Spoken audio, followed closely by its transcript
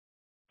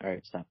All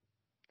right, stop.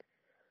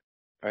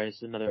 All right, this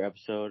is another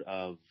episode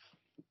of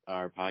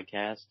our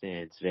podcast,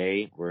 and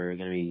today we're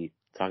going to be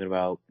talking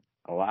about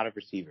a lot of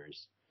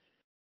receivers.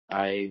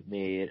 I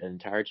made an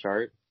entire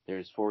chart.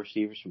 There's 4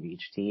 receivers from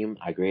each team.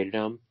 I graded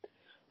them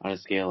on a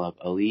scale of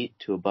elite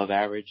to above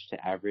average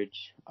to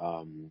average.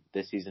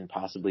 This season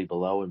possibly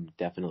below and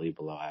definitely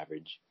below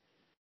average.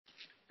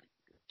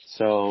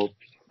 So,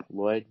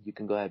 Lloyd, you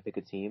can go ahead and pick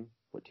a team.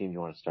 What team do you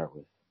want to start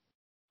with?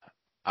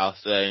 I'll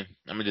say,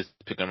 let me just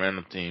pick a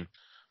random team.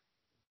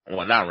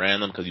 Well, not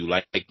random because you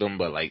like them,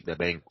 but like the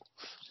Bengals.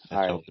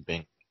 All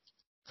right.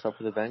 So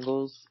for the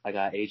Bengals, I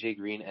got AJ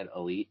Green at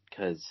elite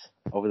because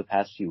over the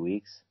past few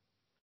weeks,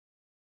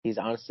 he's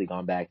honestly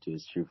gone back to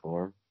his true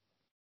form.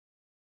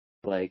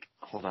 Like,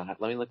 hold on,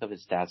 let me look up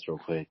his stats real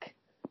quick.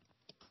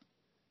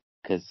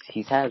 Because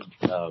he's had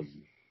a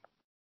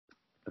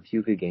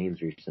few good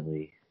games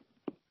recently.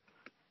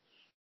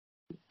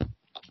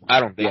 I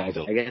don't think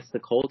so. Against the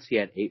Colts, he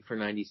had 8 for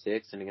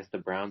 96, and against the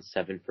Browns,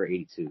 7 for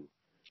 82.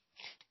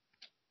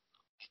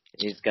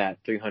 He's got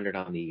 300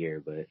 on the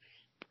year, but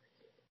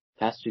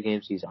past 2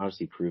 games, he's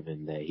honestly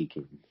proven that he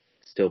can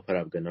still put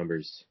up good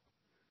numbers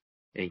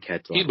and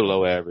catch. He's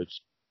below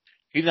average.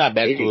 He's not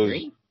back to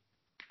his.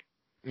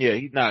 Yeah,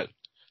 he's not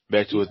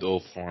back to his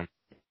old form.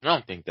 I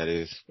don't think that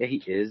is. Yeah,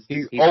 he is.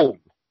 He's old.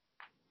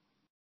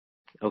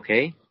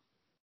 Okay.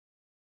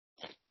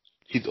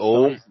 He's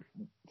old.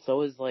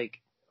 So is like.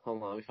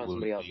 Hold on, we found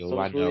somebody else. So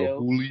I know.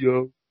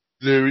 Julio,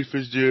 Larry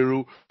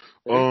Fitzgerald.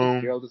 Larry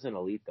Fitzgerald isn't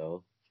elite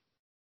though.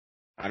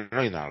 I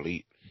know he's not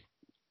elite.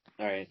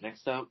 All right,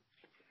 next up,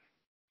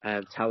 I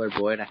have Tyler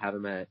Boyd. I have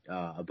him at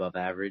above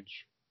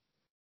average.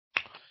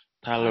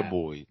 Tyler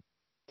Boyd.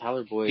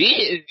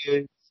 He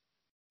is.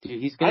 Dude,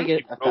 he's gonna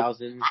get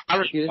 1,000. I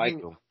really like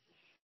him.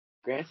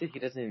 Granted, he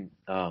doesn't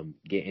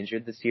get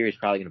injured this year. He's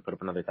probably gonna put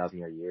up another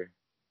 1,000-yard year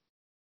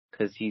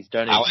because he's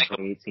done it in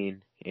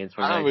 2018 and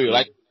 2019. I don't really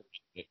like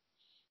him.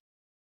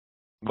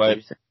 But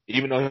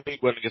even though he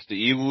went against the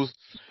Eagles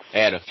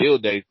at a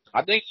field day,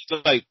 I think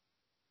he's like.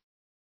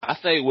 I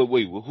say,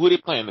 wait, who are they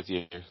playing this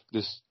year?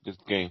 This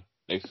game.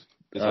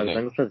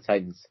 Bengals for the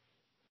Titans.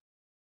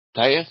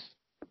 Titans?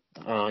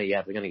 Oh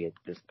yeah, they're gonna get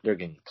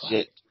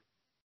shit.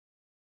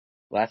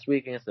 Last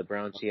week against the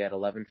Browns, he had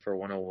 11 for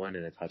 101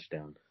 and a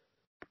touchdown.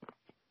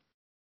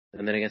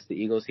 And then against the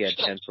Eagles, he had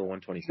 10 for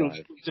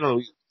 125. He's an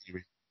elite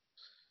receiver.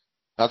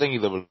 I think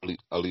he's an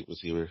elite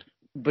receiver.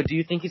 But do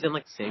you think he's in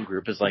like the same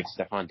group as like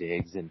Stephon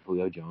Diggs and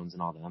Julio Jones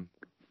and all them?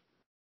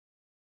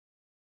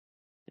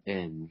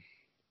 And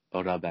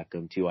Odell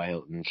Beckham, T.Y.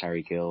 Hilton,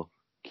 Tyreek Hill,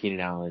 Keenan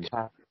Allen.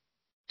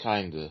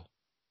 Kinda.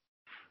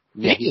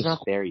 Yeah, he's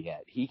not there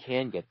yet. He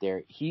can get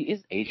there. He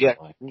is aging. Yeah.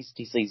 I think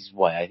he's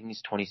what? I think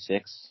he's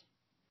 26.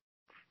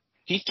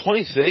 He's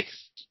 26?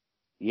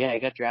 Yeah, he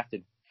got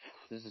drafted.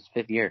 This is his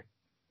 5th year.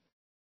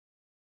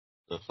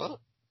 The fuck?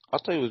 I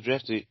thought he was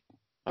drafted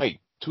like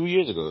 2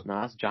 years ago.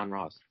 No, that's John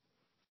Ross.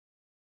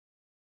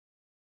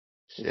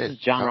 Shit. This is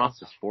John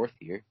Ross's 4th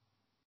year.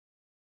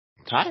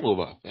 Time go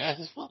by. Yeah,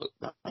 it's fuck.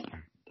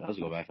 Does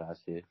go by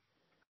fast, dude.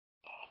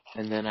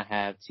 And then I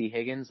have T.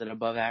 Higgins at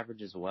above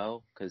average as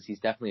well, because he's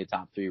definitely a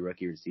top 3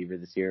 rookie receiver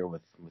this year,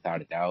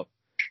 without a doubt.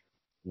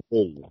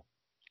 Whoa.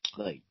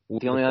 Like,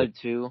 the only other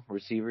 2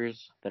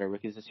 receivers that are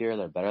rookies this year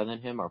that are better than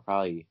him are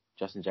probably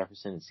Justin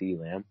Jefferson and CeeDee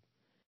Lamb.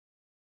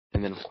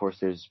 And then, of course,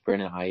 there's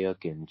Brandon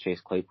Ayuk and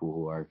Chase Claypool,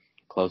 who are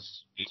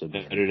close to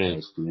being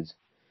nice dudes.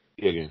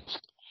 Yeah,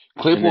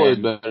 Claypool is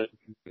better.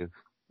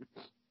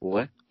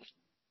 What?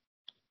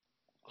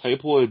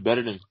 Claypool is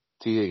better than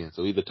T. Higgins,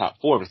 so he's the top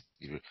 4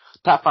 receiver.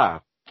 Top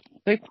 5.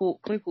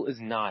 Claypool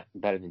is not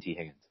better than T.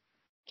 Higgins.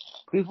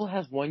 Claypool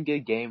has one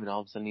good game, and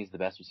all of a sudden he's the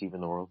best receiver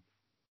in the world.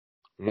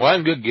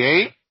 One good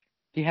game?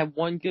 He had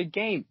one good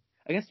game.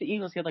 Against the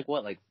Eagles, he had like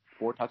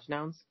 4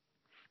 touchdowns?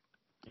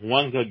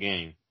 One good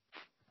game.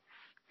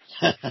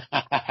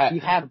 He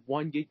had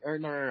one good, or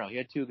no. He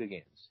had 2 good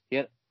games. He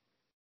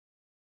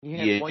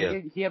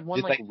had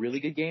one really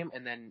good game,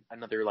 and then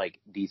another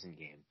decent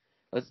game.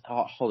 Let's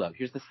hold up.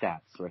 Here's the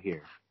stats right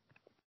here.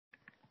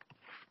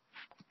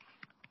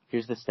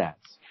 Here's the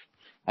stats.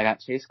 I got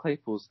Chase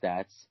Claypool's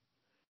stats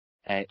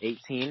at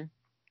 18,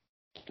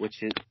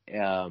 which is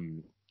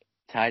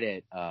tied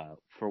at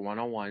for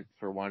 101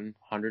 for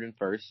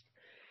 101st,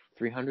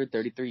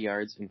 333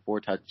 yards and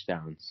 4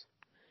 touchdowns.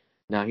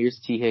 Now here's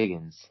T.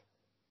 Higgins,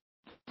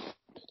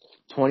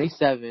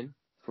 27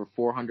 for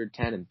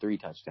 410 and 3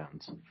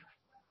 touchdowns.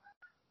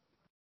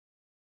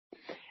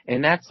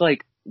 And that's the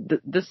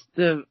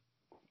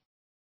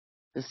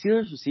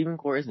Steelers receiving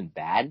core isn't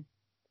bad,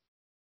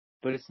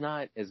 but it's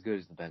not as good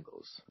as the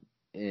Bengals.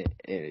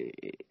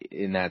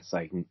 And that's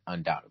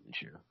undoubtedly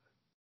true.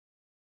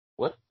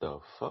 What the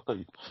fuck are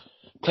you?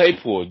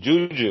 Claypool,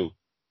 Juju.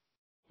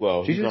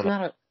 Well, Juju's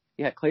not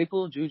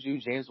Claypool, Juju,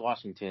 James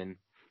Washington,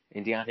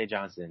 and Deontay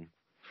Johnson.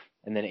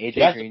 And then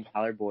AJ Green,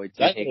 Tyler Boyd,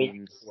 T.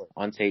 Higgins,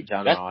 on Tate,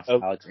 John Ross,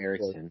 Alex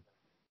Erickson.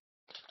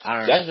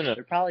 I don't know.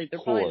 They're probably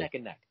neck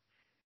and neck.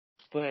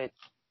 But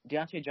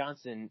Deontay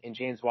Johnson and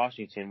James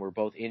Washington were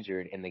both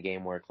injured in the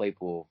game where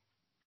Claypool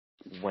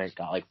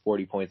got like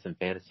 40 points in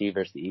fantasy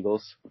versus the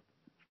Eagles.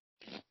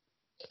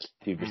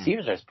 Dude,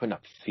 receivers are just putting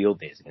up field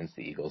days against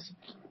the Eagles.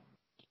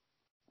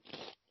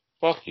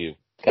 Fuck you.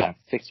 Gotta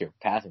fix your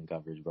passing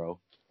coverage, bro.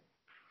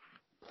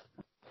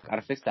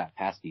 Gotta fix that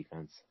pass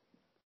defense.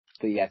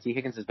 But yeah, T.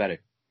 Higgins is better.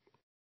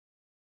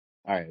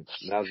 Alright,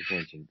 that was a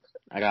tangent.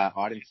 I got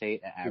Auden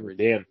Tate at average.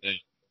 Damn thing.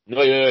 No,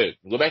 wait.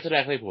 Go back to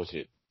that Claypool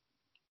shit.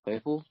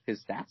 Claypool?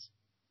 His stats?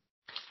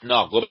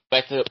 No, go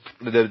back to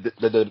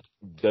the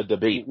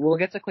debate. We'll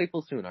get to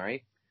Claypool soon,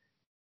 alright?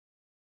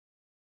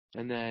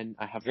 And then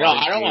I have No,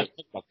 I don't want to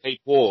talk about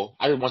Claypool.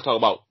 I just want to talk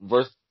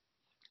about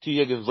T.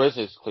 Higgins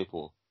versus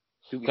Claypool.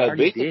 Dude, we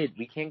already did.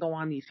 We can't go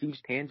on these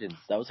huge tangents.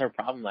 That was our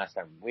problem last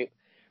time.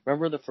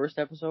 Remember the first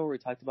episode where we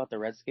talked about the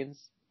Redskins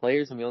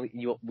players and we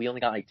only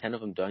got like 10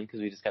 of them done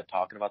because we just kept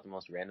talking about the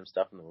most random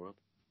stuff in the world?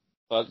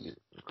 Fuck it.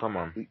 Come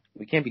on.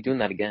 We can't be doing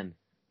that again.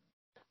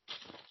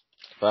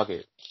 Fuck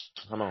it.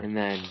 Come on. And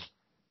then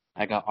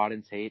I got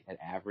Auden Tate at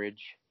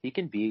average. He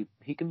can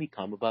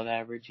become above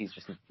average. He's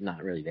just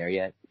not really there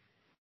yet.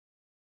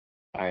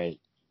 All right,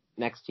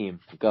 next team,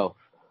 go.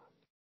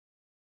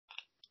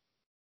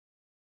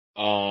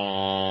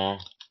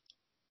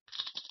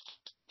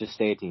 Just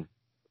say a team.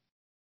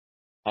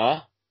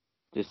 Huh?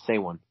 Just say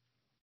one.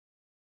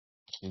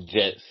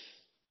 Jets.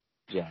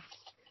 Jets.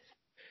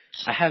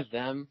 I have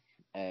them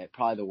at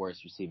probably the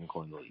worst receiving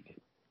core in the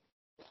league.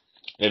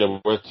 They're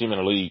the worst team in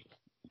the league.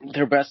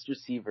 Their best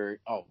receiver,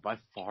 by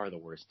far the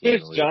worst team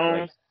in the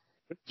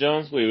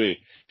league.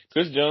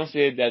 Chris Jones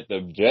said that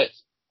the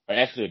Jets are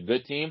actually a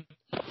good team,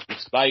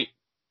 despite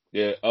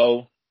their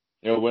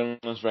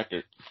winless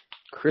record.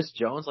 Chris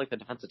Jones, like the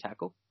defensive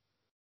tackle?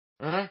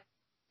 Uh-huh.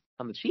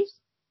 On the Chiefs?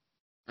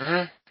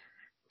 Uh-huh.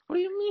 What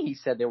do you mean he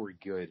said they were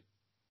good?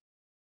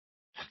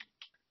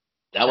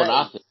 That was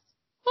awesome.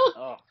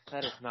 Oh,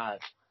 that is not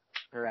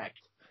correct.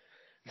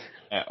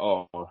 At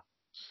all.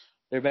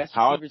 Their best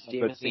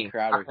receiver is Jamison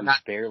Crowder,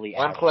 who's barely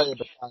average.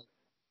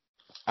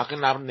 I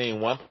cannot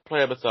name one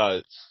player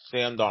besides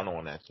Sam Darnold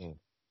on that team.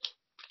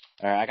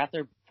 All right, I got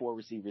their 4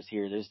 receivers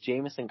here. There's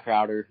Jamison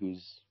Crowder,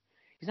 he's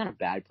not a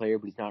bad player,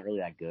 but he's not really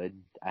that good.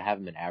 I have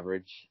him at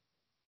average.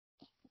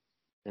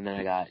 And then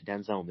I got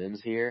Denzel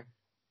Mims here.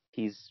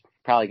 He's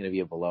probably going to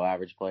be a below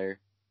average player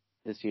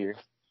this year.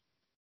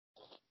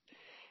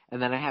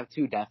 And then I have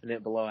 2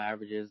 definite below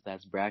averages.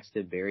 That's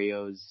Braxton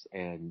Berrios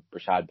and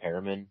Rashad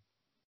Perriman.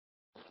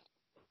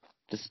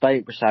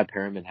 Despite Rashad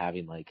Perriman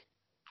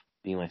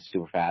being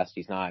super fast,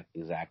 he's not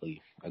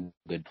exactly a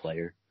good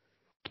player.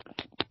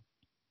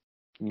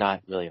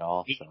 Not really at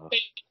all. So.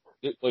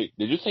 Wait,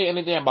 did you say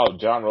anything about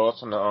John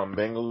Ross and the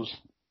Bengals?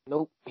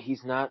 Nope,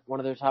 he's not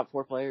one of their top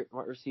 4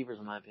 receivers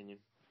in my opinion.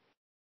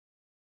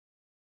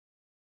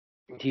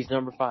 He's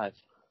number 5.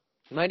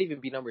 He might even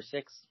be number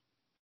 6.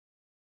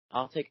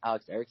 I'll take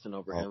Alex Erickson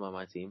over him on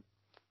my team.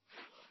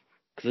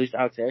 Because at least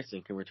Alex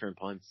Erickson can return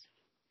punts.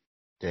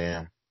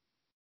 Damn.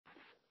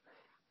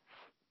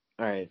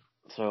 Alright,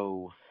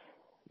 so,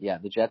 yeah,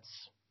 the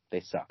Jets,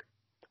 they suck.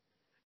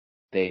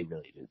 They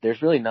really do.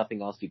 There's really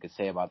nothing else you could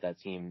say about that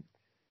team.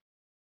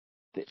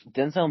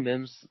 Denzel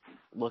Mims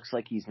looks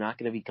like he's not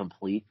going to be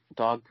complete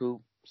dog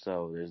poop,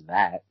 so there's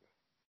that.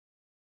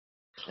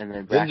 And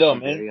then Braxton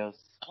Berrios,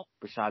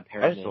 Rashad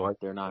Perriman,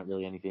 they're not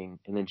really anything.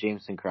 And then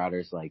Jamison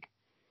Crowder's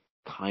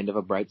kind of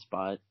a bright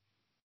spot.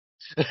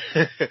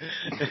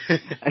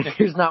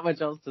 There's not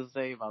much else to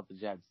say about the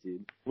Jets,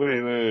 dude.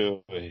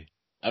 Wait.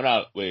 I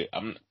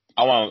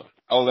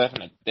was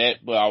laughing at that,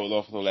 but I was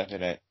also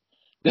laughing at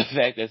the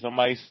fact that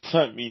somebody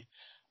sent me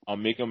a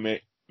Make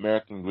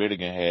American Great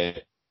Again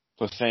head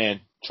for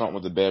saying Trump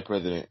was a bad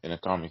president in the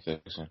comment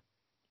section.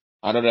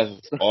 I know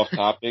that's off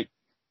topic,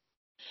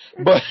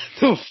 but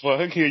the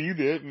fuck are you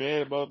that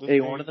mad about this?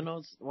 Hey, one of the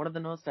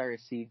notes I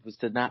received was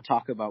to not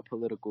talk about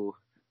political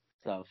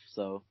stuff.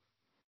 So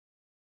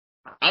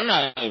I'm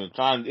not even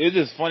trying. It's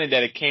just funny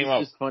that it came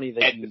up. It's just funny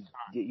that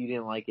you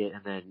didn't like it,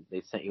 and then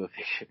they sent you a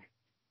picture.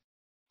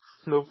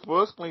 The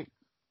first thing.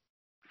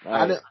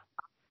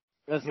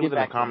 Let's get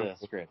back to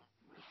the script.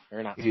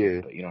 Or not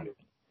script, but you know what I mean.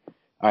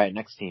 All right,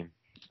 next team.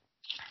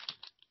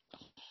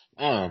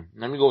 Let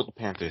me go with the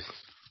Panthers.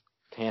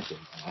 Panthers.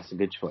 That's a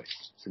good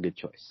choice. It's a good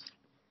choice.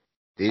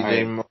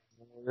 DJ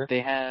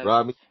They have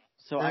Robbie.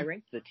 So I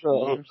ranked the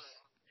teams.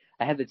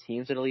 I had the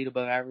teams that are lead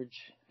above average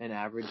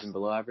and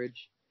below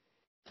average.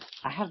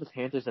 I have the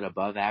Panthers at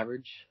above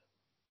average.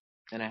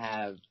 And I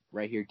have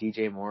right here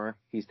DJ Moore.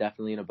 He's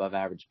definitely an above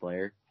average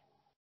player.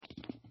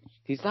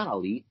 He's not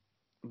elite,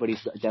 but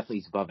he's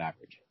above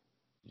average.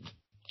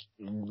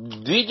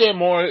 DJ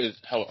Moore is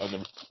hella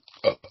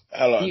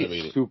underrated.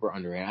 He's super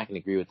underrated. I can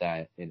agree with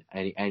that in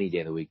any day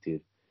of the week,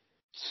 dude.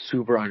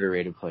 Super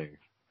underrated player.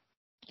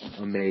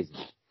 Amazing.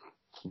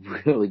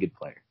 Really good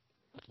player.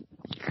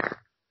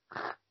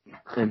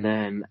 And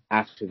then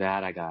after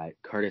that, I got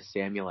Curtis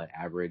Samuel at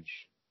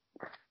average.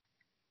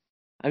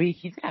 I mean,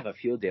 he did have a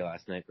field day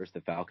last night versus the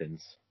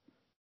Falcons.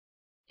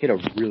 He had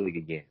a really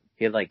good game.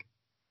 He had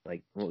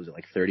what was it,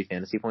 30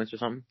 fantasy points or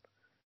something?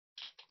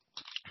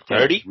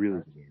 30?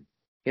 Really good game.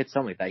 He had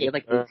something like that. He had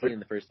 18 in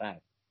the first half.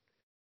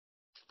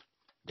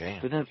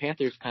 Damn. But then the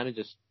Panthers kind of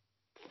just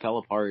fell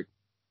apart,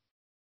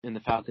 and the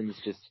Falcons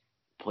just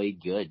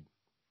played good.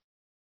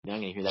 You're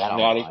not going to hear that a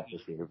whole lot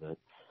this year, but...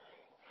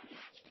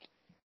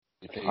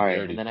 All right,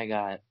 and then I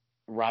got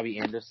Robbie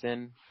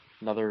Anderson,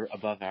 another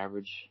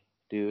above-average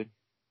dude.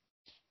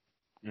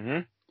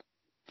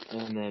 Mm-hmm.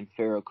 And then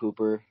Pharaoh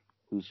Cooper,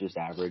 who's just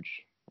average.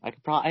 I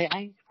could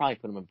probably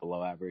put him in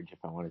below average if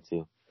I wanted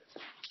to.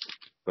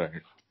 But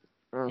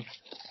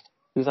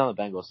who's on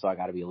the Bengals, so I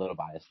got to be a little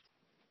biased.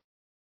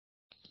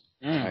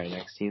 All right,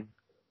 next team.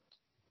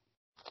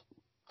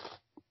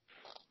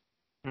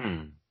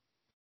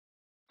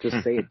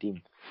 Just say a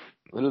team.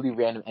 Literally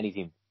random, any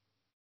team.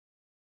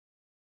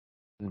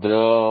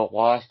 The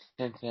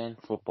Washington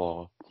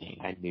football team.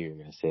 I knew you were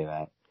going to say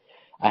that.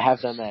 I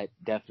have them at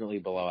definitely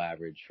below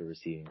average for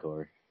receiving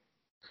core.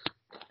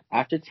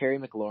 After Terry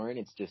McLaurin,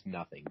 it's just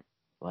nothing.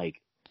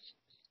 Like,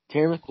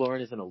 Terry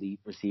McLaurin is an elite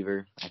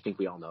receiver. I think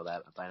we all know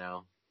that by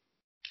now.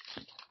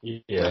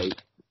 Yeah. Right?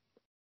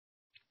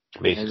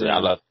 Basically, I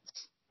love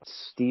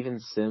Steven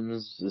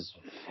Sims is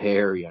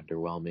very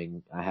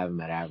underwhelming. I have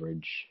him at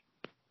average.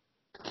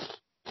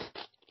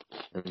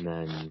 And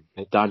then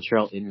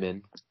Dontrell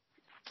Inman.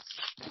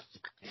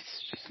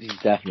 He's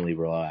definitely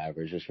below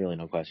average. There's really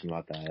no question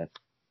about that.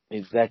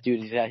 That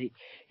dude, he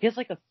has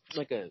like a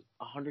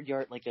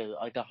 100-yard, like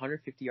a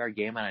 150-yard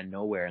game out of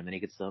nowhere, and then he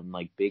gets some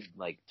like big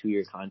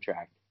 2-year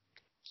contract,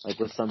 like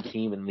with some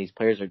team, and these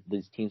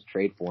teams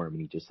trade for him,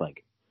 and he just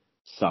like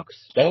sucks.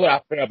 That's what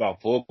I fear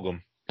about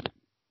Fulgham.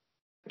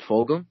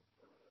 Fulgham?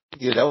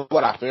 Yeah, that's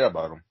what I fear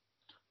about him.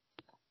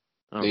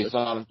 Oh, they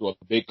signed him to a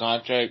big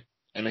contract,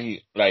 and then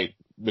he like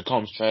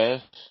becomes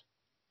trash,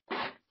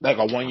 like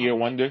a 1-year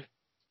wonder.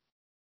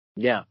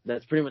 Yeah,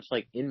 that's pretty much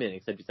like Inman,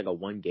 except he's like a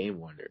 1-game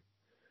wonder.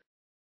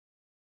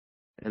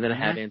 And then I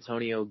have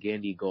Antonio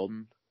Gandy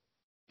Golden,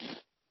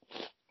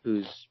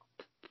 who's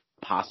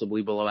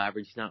possibly below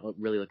average. He's not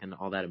really looking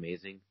all that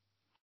amazing.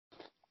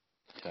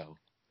 So,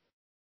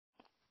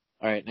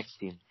 all right, next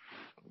team.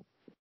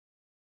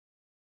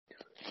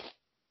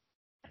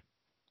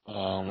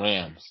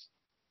 Rams.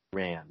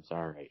 Rams,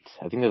 all right.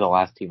 I think they're the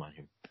last team on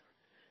here.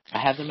 I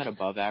have them at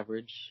above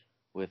average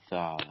with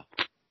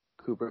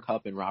Cooper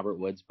Kupp and Robert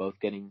Woods both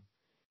getting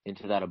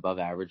into that above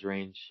average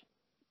range.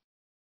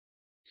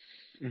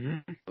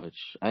 Mm-hmm.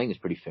 Which I think is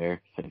pretty fair,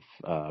 if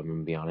I'm going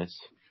to be honest.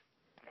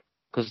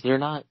 Because they're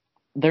not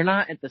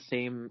at the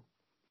same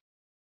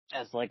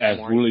as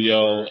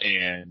Julio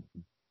and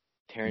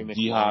Terry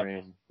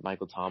McLaurin,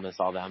 Michael Thomas,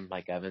 all them,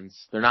 Mike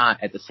Evans. They're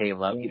not at the same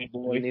level.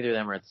 Neither of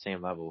them are at the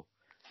same level.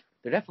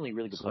 They're definitely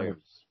really good players,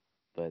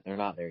 but they're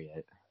not there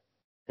yet.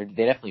 They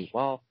definitely,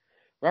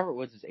 Robert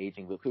Woods is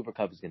aging, but Cooper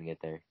Kupp is going to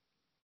get there.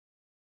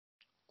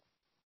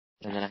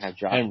 And then I have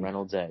Josh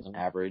Reynolds at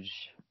average.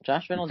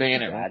 Josh Reynolds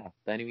isn't bad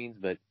by any means,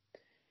 but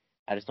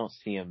I just don't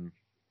see him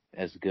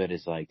as good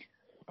as like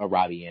a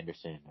Robbie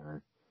Anderson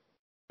or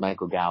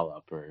Michael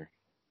Gallup or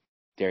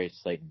Darius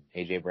Slayton,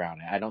 AJ Brown.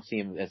 I don't see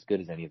him as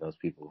good as any of those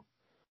people.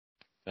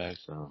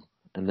 So,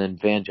 and then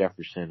Van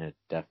Jefferson is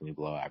definitely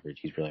below average.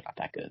 He's really not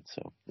that good.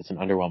 So it's an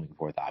underwhelming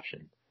fourth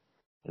option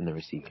in the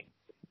receiving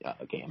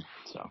game.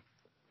 So,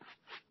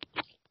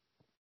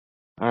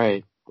 all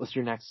right, what's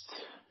your next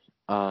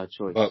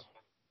choice?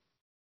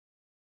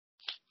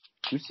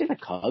 Did you say the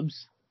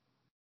Cubs?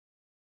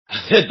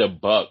 I said the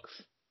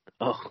Bucks.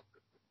 Oh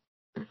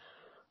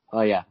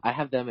yeah, I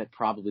have them at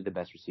probably the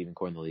best receiving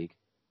core in the league.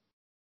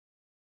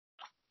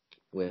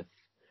 With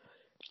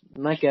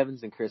Mike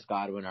Evans and Chris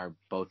Godwin are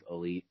both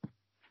elite.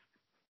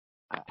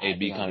 I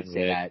can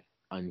say that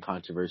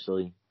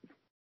uncontroversially,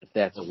 if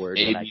that's a word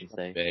that I can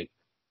say. Big.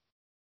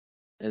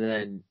 And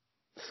then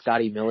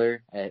Scotty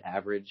Miller at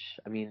average.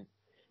 I mean,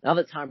 now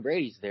that Tom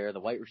Brady's there, the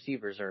white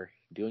receivers are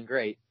doing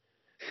great.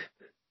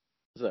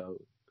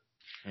 So,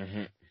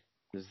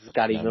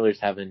 Scotty Miller's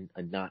having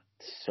a not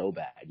so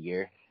bad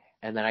year.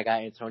 And then I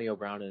got Antonio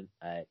Brown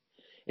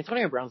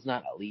Antonio Brown's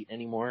not elite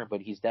anymore,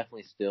 but he's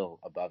definitely still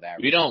above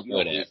average. We don't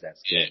know that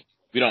yet.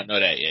 We don't know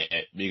that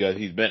yet because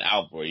he's been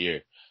out for a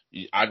year.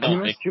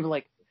 That's true, but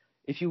like,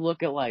 if you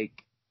look at like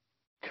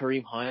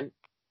Kareem Hunt,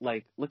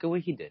 like look at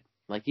what he did.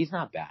 Like he's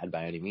not bad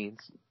by any means.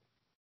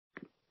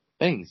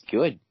 I think he's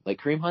good. Like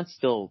Kareem Hunt's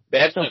still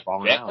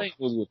falling out. That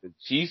was with the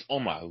Chiefs. Oh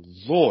my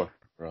lord,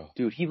 bro!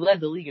 Dude, he led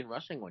the league in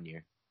rushing one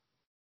year.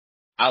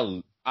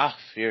 I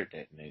feared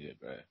that nigga,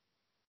 bro.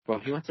 Bro,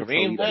 he went to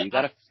Toledo. You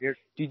gotta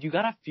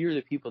fear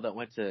the people that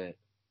went to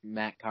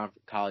MAC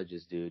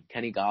colleges, dude.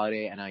 Kenny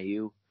Galladay,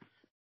 NIU.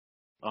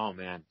 Oh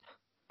man,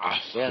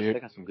 they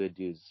got some good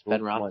dudes.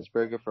 Ben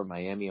Roethlisberger from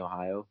Miami,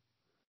 Ohio.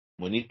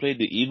 When he played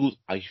the Eagles,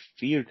 I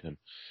feared him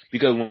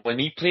because when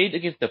he played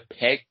against the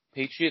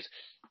Patriots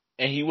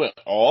and he went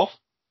off.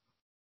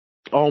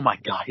 Oh my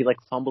god, he like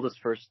fumbled his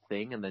first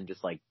thing and then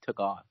just like took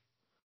off.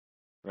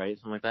 Right,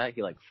 something like that.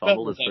 He like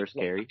fumbled his first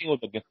carry. He was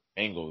against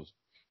the Bengals.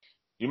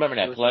 You remember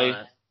that play?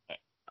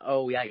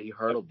 Oh yeah, he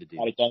hurdled the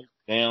dude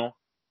down,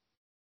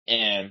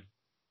 and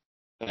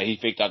he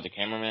faked out the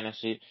cameraman and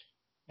shit.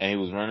 And he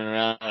was running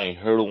around and he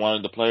hurdled one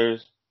of the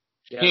players.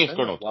 Yeah, he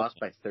lost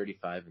by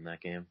 35 in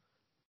that game.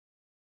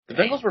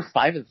 The Bengals were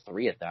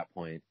 5-3 at that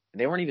point.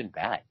 They weren't even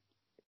bad.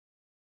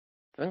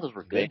 The Bengals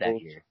were good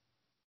that year.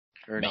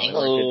 Or no, they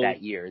weren't good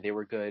that year. They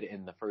were good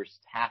in the first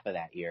half of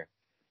that year.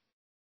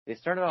 They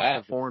started off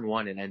at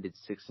 4-1 and ended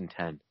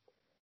 6-10.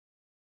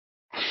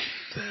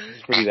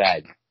 It's pretty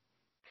bad.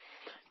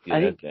 Yeah,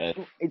 I think that.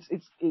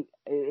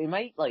 it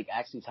might like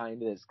actually tie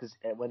into this because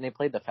when they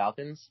played the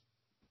Falcons,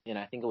 and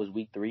I think it was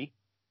week 3.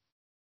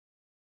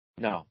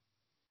 No,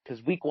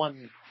 because week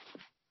 1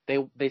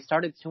 they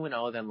started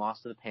 2-0, then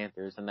lost to the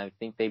Panthers, and I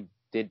think they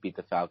did beat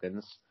the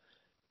Falcons.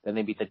 Then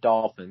they beat the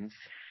Dolphins.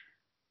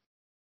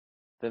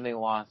 Then they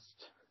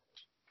lost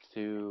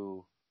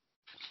to,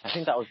 I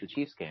think that was the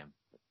Chiefs game.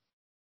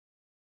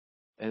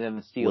 And then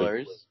the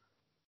Steelers,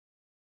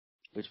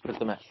 which put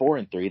them at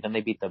 4-3. Then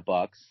they beat the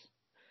Bucks.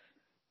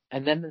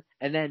 And then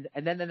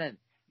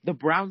the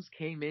Browns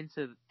came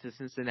into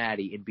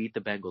Cincinnati and beat the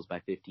Bengals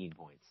by 15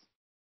 points.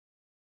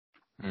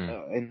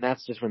 And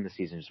that's just when the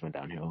season just went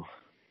downhill.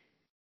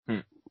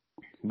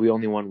 We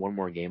only won one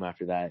more game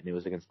after that, and it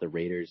was against the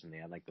Raiders, and they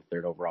had like the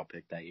 3rd overall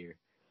pick that year.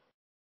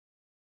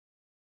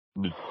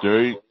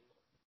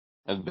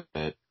 That's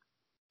bad.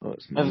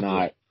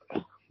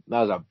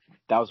 That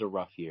was a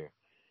rough year,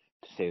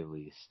 to say the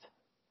least.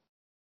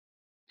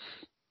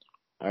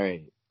 All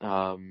right.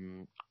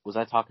 Was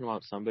I talking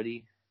about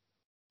somebody?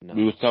 No.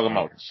 We were talking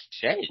about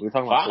shit. We were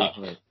talking about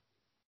Cleveland.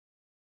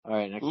 All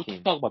right, next team. We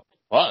were talking about the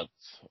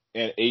Bucks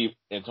and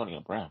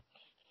Antonio Brown.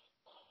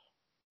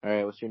 All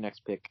right, what's your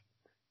next pick?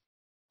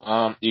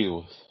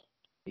 Eagles.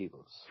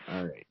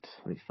 All right,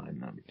 let me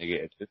find them.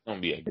 Nigga, if it's gonna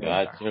be a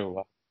god tier,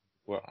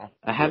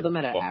 I have them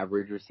at an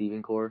average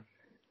receiving core.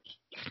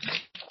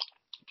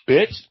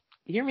 Bitch.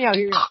 Hear me out.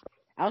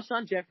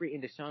 Alshon Jeffrey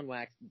and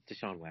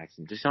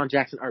Deshaun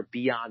Jackson are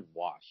beyond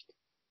washed.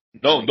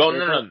 No.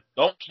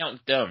 Don't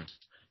count them.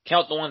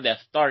 Count the one that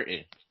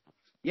started.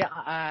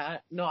 Yeah,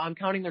 no, I'm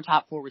counting their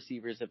top 4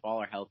 receivers if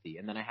all are healthy,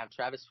 and then I have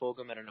Travis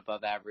Fulgham at an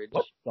above average.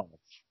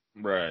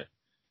 Right.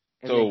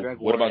 And so then Greg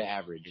Ward at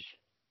average.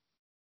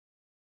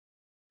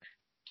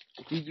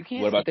 Dude, you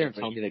can't sit there and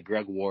tell me that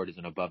Greg Ward is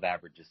an above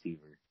average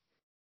receiver.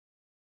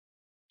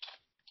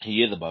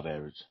 He is above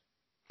average.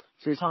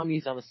 So you're telling me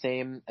he's on the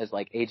same as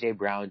like A.J.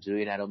 Brown,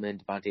 Julian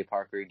Edelman, Devontae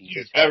Parker,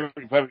 DJ Chark,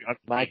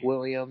 Mike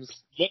Williams,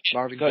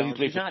 Marvin Jones.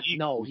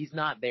 He's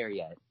not there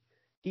yet.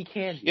 He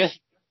can be. Yes,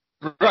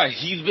 right.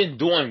 He's been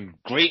doing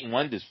great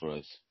wonders for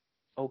us.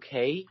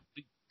 Okay.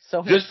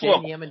 So has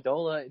Danny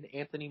Amendola and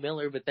Anthony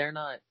Miller, but they're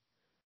not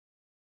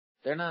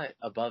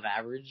above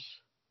average.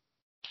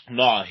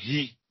 No,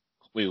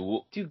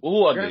 Dude,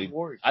 who are Greg they?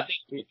 Ward. I think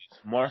it's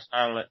more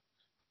silent.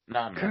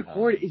 Greg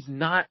Ward is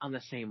not on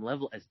the same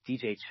level as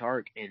DJ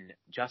Chark and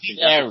Justin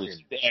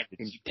Jefferson.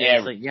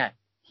 Average. Yeah,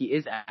 he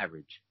is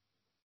average.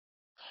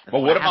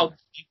 But what about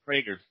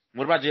Rager?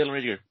 What about Jalen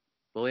Rager?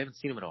 Well, we haven't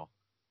seen him at all.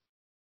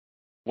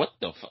 What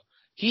the fuck?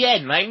 He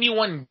had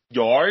 91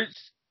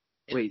 yards.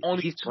 Wait,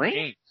 only he's playing?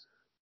 Games.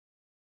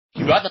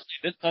 He got to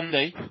play this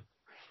Sunday.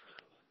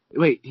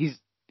 Wait, he's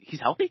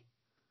healthy?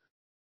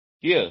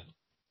 Yeah.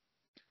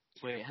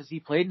 Wait, has he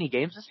played any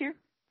games this year?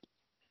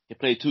 He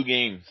played 2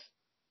 games.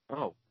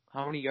 Oh,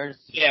 how many yards?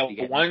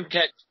 One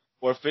catch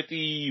for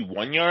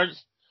 51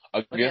 yards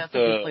against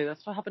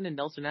That's what happened to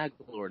Nelson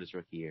Aguilar his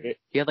rookie year.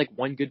 He had like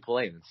one good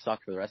play and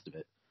sucked for the rest of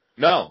it.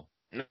 No.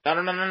 And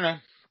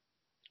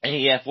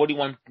he had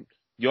 41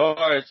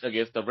 yards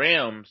against the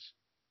Rams.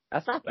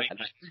 That's not bad.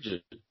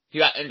 He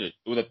got injured.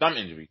 It was a thumb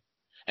injury.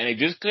 And they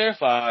just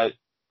clarified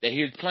that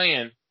he was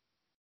playing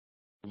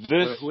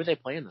this. Who are they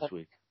playing this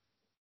week?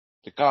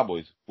 The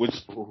Cowboys, which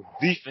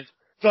defense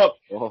sucks.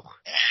 Oh,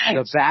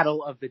 the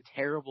battle of the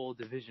terrible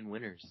division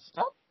winners.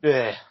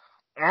 Yeah.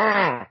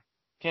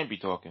 Can't be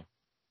talking.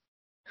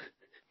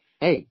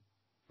 Hey,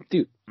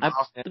 dude, the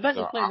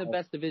Bengals playing the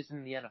best division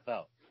in the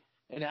NFL,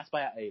 and that's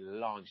by a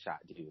long shot,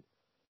 dude.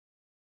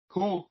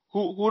 Who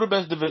the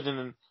best division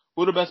and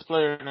who the best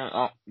player in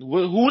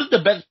who's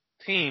the best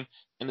team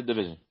in the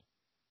division?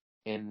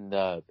 In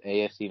the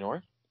AFC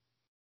North?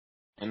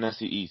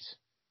 NFC East.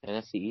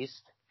 NFC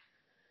East?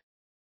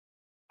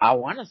 I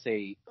want to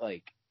say,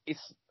 like,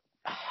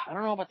 I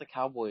don't know about the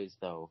Cowboys,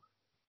 though.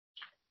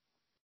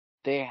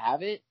 They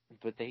have it,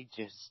 but they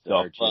just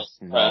are just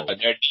no. Their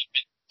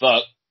defense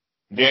sucks.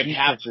 Their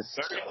defense is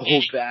so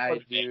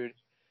bad, dude.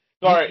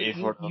 Sorry,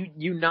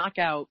 you knock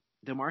out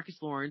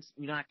DeMarcus Lawrence,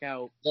 you knock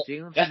out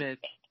Jalen Smith,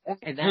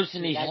 and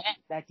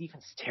that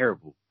defense is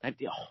terrible.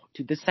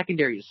 Dude, the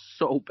secondary is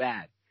so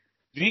bad.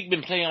 They've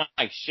been playing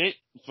like shit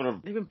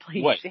They've been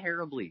playing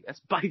terribly.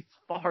 That's by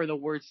far the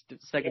worst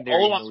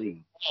secondary in the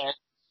league.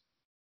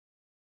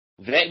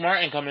 Zach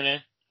Martin coming in.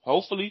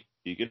 Hopefully,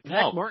 he can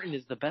help. Zach Martin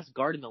is the best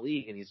guard in the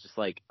league, and he's just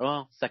like,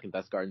 second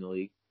best guard in the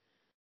league.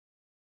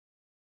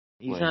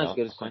 He's not as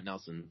good as Quentin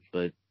Nelson,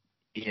 but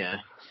yeah.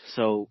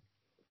 So.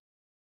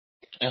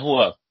 And who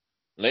else?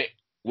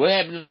 What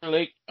happened to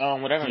Lake?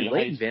 Whatever.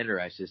 Leighton Vander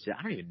Esch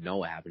I don't even know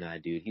what happened to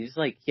that dude. He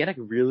had a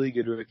really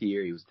good rookie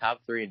year. He was top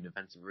 3 in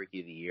defensive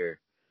rookie of the year,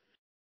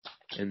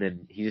 and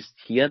then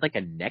he had like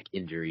a neck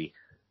injury.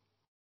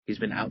 He's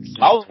been out since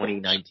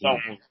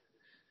 2019.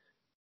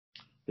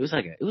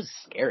 it was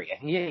scary. I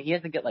think he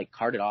had to get like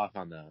carted off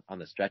on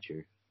the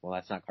stretcher. Well,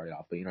 that's not carted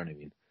off, but you know what I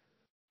mean.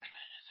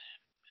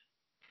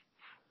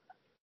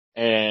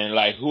 And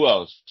like, who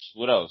else?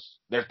 What else?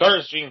 Their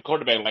third string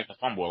quarterback like to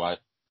fumble a lot.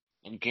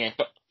 And you can't.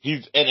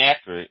 He's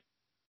inaccurate.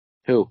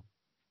 Who?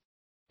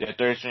 Their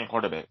third string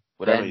quarterback.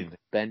 Whatever you think.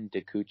 Ben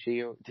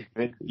DiCucci or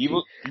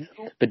Evil?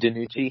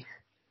 DiNucci?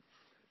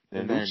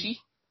 DiNucci?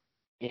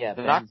 Yeah,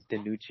 Ben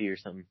DiNucci or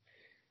something.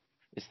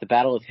 It's the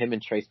battle of him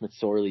and Trace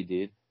McSorley,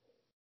 dude.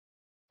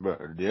 Bro,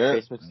 yeah.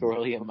 Trace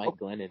McSorley and Mike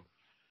Glennon.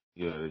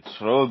 Yeah, the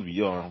trolls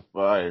be on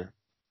fire.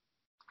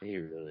 They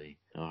really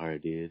are,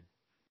 dude.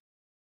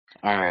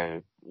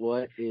 Alright,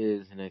 what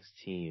is the next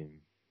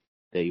team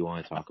that you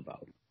want to talk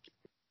about?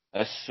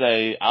 Let's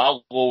say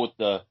I'll go with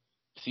the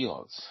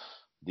Seahawks.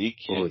 DK.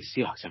 Oh, the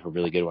Seahawks have a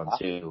really good one,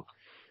 too.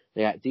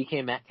 They got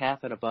DK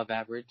Metcalf at above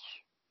average,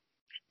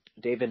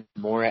 David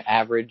Moore at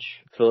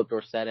average, Philip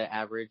Dorsett at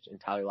average,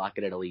 and Tyler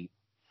Lockett at elite.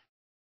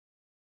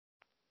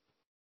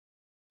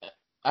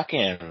 I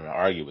can't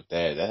argue with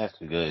that. That's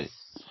actually good.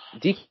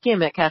 DK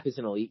Metcalf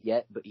isn't elite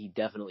yet, but he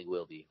definitely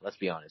will be. Let's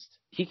be honest.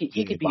 He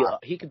could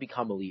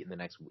become elite in the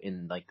next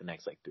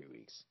 3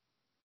 weeks.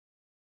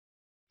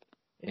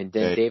 And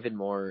then David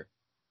Moore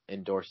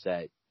and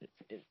Dorsett.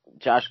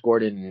 Josh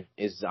Gordon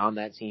is on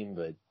that team,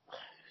 but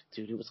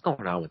dude, what's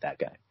going on with that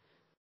guy?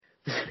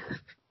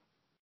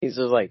 He's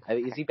just like,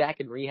 is he back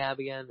in rehab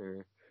again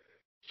or?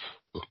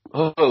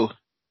 Oh,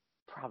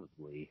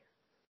 probably.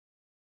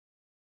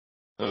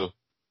 Who?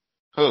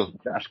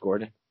 Josh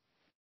Gordon.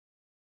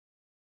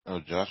 Oh,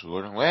 Josh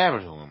Gordon. What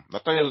happened to him? I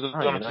thought he was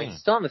on the team. He's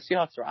still on the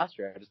Seahawks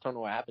roster. I just don't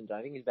know what happened.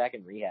 I think he's back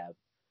in rehab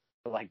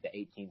for like the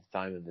 18th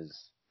time of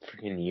his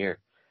freaking year.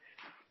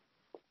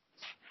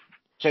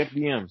 Check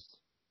DMs.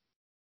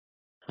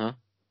 Huh?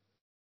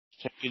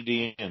 Check your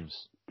DMs.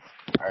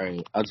 All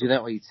right, I'll do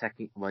that while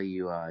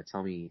you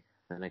tell me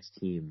the next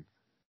team.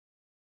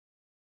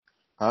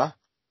 Huh?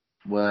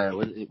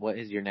 What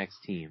is your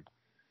next team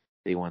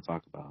that you want to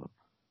talk about?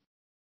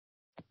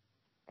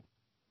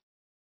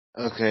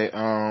 Okay.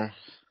 I'm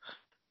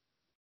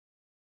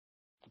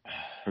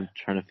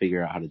trying to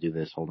figure out how to do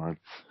this. Hold on.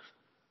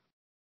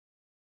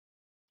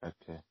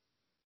 Okay.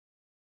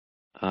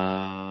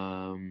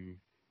 All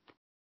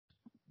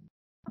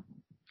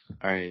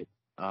right.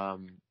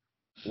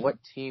 What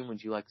team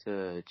would you like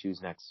to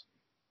choose next?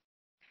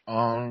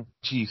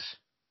 Chiefs.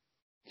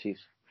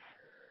 Chiefs.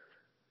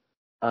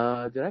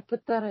 Did I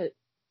put that at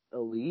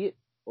elite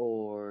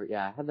or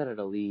yeah, I had that at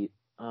elite.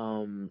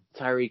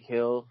 Tyreek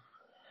Hill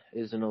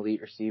is an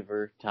elite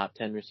receiver, top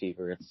 10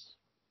 receiver. It's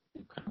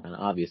kind of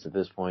obvious at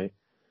this point.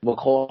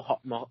 Mecole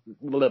Hardman,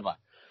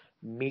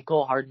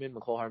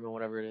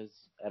 whatever it is,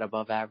 at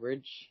above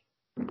average.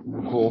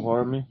 Mecole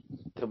Hardman.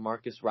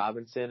 Demarcus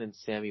Robinson and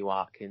Sammy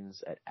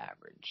Watkins at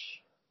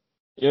average.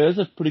 Yeah, it's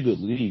a pretty good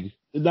league.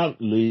 It's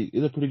not league.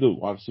 It's a pretty good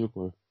wide receiver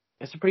core.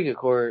 It's a pretty good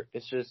core.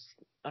 It's just,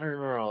 I don't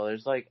know.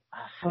 There's like,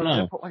 I don't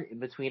know. Put one in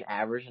between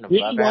average and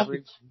above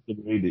average.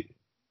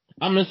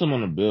 I miss him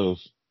on the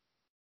Bills.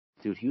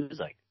 Dude, he was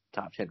like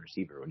top 10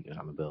 receiver when he was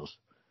on the Bills.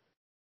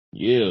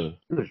 Yeah.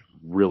 He was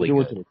really good.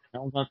 Went to the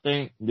Rams, I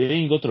think. Didn't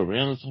he go to the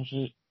Rams or some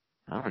shit?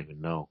 I don't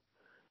even know.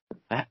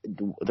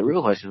 The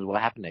real question is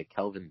what happened to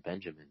Kelvin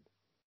Benjamin?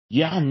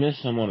 Yeah, I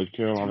miss him on the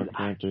Carolina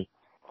Panthers.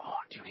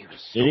 Dude, he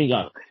was so Then he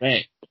got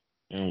fat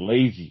and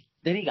lazy.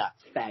 Then he got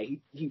fat.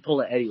 He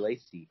pulled an Eddie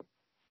Lacy.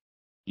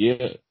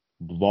 Yeah,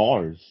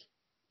 bars.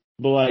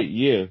 But like,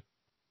 yeah.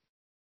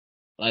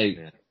 Like,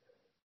 yeah.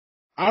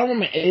 I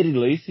remember Eddie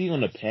Lacy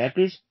on the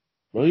Packers.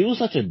 Bro, he was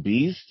such a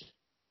beast.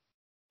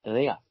 And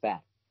they got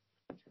fat.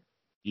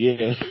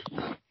 Yeah.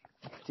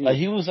 Dude. Like,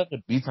 he was such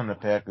a beast on the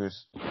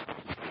Packers.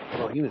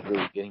 Oh, he was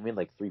really good. He made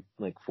like three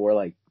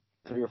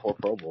or four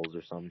Pro Bowls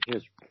or something. He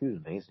was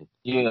amazing.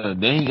 Yeah,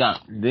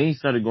 then he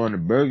started going to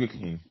Burger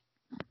King.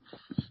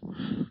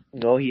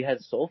 No, he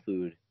had soul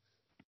food.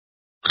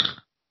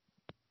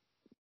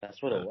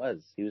 That's what it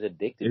was. He was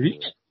addicted to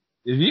it.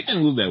 If he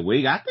can lose that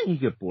weight, I think he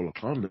could pull a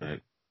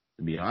comeback,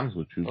 to be honest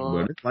with you.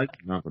 But it's like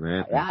not gonna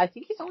happen. Yeah, I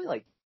think he's only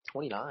like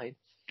 29.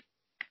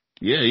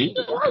 Yeah, he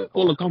can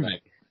pull a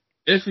comeback.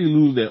 If he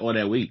lose all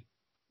that weight.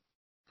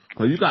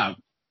 Cause you got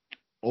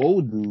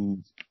old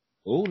dudes,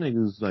 old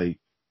niggas like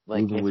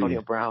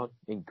Antonio Brown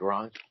and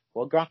Gronk.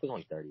 Well, Gronk was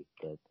only 30,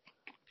 but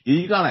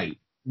you got like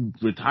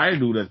retired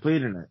dude that's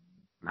played in the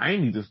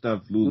 90s and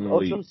stuff losing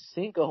weight. Ocho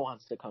Cinco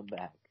wants to come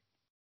back.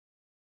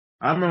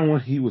 I remember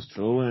when he was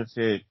trolling and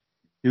said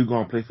he was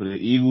gonna play for the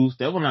Eagles.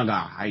 That one I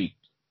got hyped.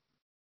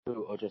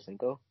 Who, Ocho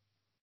Cinco?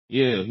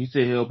 Yeah, he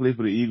said he'll play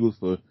for the Eagles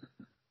for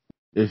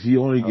if he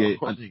only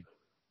get I think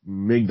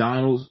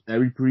McDonald's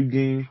every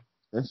pregame.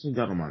 That shit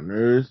got on my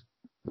nerves.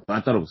 But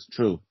I thought it was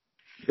true.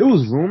 It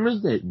was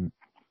rumors that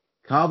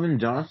Calvin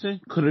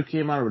Johnson could have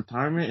came out of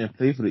retirement and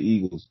played for the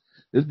Eagles.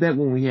 This back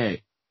when we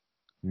had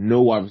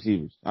no wide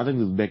receivers. I think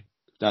it was back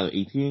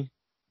 2018.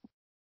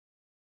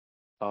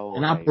 Oh,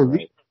 and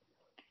right.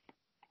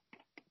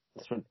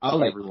 That's when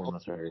everyone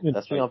was hurt.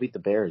 That's when y'all beat the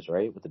Bears,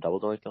 right? With the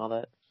double doink and all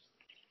that?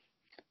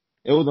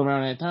 It was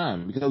around that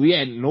time because we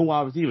had no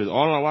wide receivers.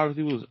 All our wide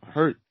receivers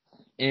hurt,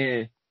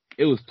 and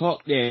it was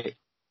talk that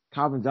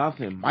Calvin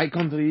Johnson might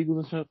come to the Eagles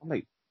and stuff. I'm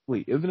like,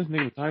 wait, isn't this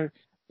nigga retired?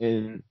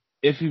 And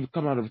if he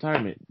come out of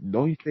retirement,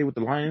 don't he stay with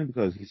the Lions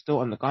because he's still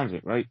under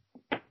contract, right?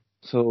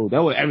 So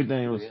that was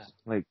everything. It was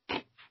like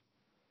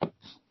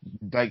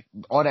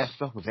all that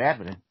stuff was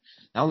happening.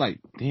 I was like,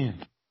 damn.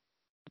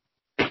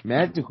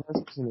 Magic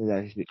question is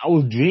actually, I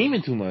was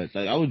dreaming too much.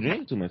 Like I was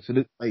dreaming too much. So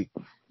this, like,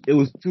 it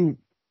was to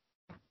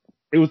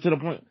the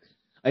point,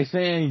 like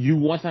saying you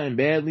want something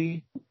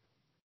badly,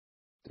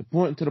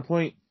 to the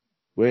point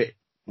where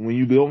when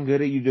you don't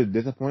get it, you just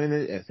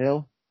disappointed as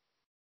hell.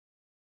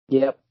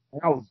 Yep.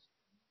 I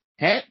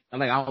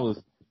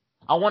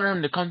wanted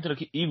him to come to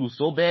the Eagles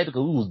so bad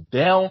because we was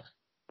down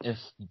and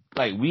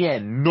like we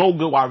had no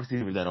good wide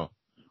receivers at all.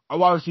 Our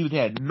wide receivers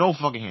had no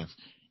fucking hands,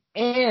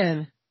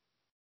 and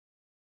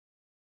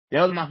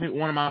that was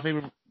one of my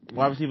favorite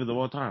wide receivers of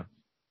all time.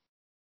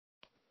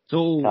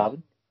 So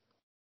Calvin?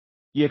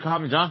 Yeah,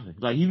 Calvin Johnson.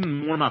 Like he's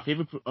one of my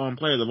favorite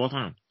players of all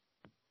time.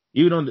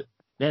 Even though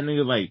that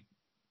nigga like,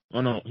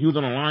 oh no, he was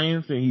on the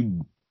Lions and he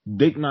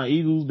dicked my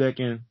Eagles back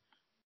in,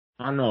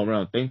 I don't know,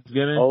 around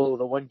Thanksgiving. Oh,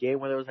 the one game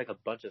where there was like a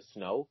bunch of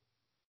snow?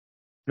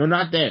 No,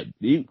 not that.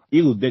 The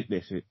Eagles dicked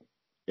that shit.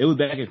 It was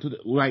back in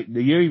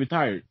the year he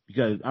retired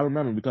because I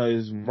remember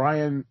because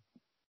Ryan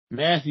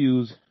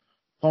Matthews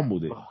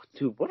fumbled it. Oh,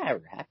 dude,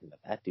 whatever happened to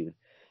that dude?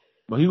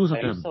 But he was I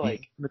used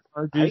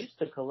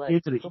to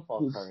collect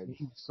football cards.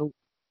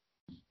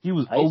 He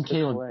was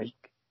okay on.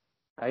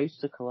 I used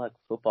to collect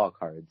football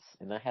cards,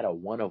 and I had a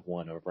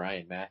 1-of-1 of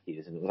Ryan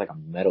Matthews, and it was like a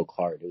metal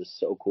card. It was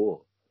so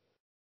cool.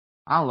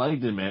 I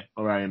liked it, man.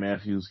 Ryan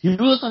Matthews. He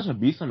was such a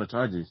beast on the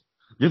Chargers,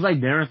 just like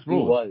Darren Sproles. He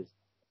was.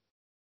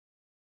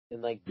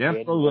 And like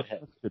Darren Sproles was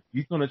such a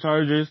beast on the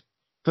Chargers,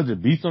 such a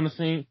beast on the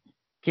Saints.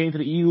 Came to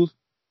the Eagles,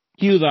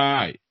 he was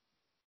alright.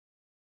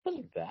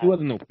 Wasn't bad. He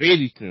wasn't no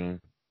crazy to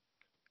him.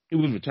 He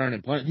was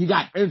returning punts. He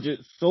got injured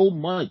so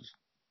much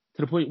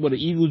to the point where the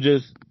Eagles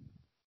just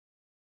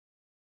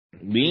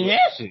being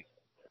ashy.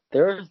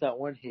 There was that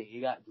one hit.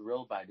 He got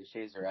drilled by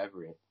DeShazer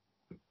Everett.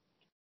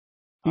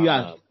 He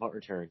got punt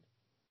return.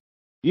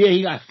 Yeah,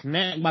 he got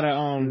smacked by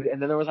the Dude,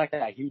 and then there was like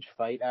that huge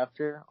fight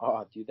after.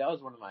 Oh, dude, that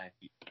was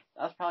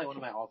probably one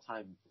of my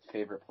all-time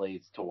favorite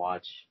plays to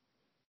watch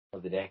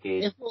of the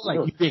decade. It feels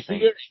like you can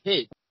hear a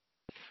hit.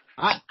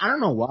 I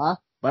don't know why,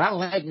 but I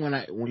like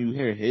when you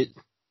hear hits,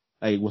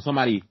 like when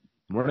somebody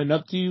running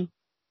up to you,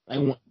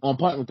 like on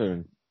punt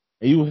return,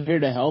 and you hear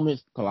the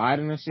helmets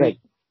colliding and shit.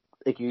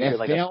 Like you hear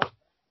like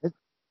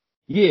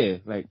yeah,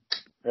 like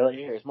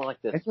it's more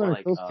like this. It's more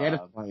like so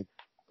satisfying.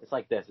 It's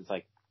like this. It's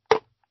like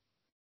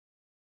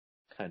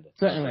kind of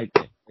something like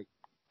that. Like,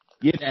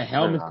 yeah, that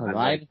helmet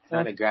colliding. I'm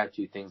trying to grab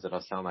two things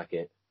that'll sound like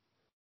it.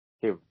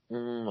 Here,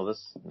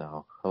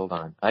 hold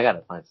on. I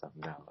gotta find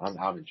something now.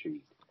 I'm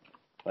intrigued.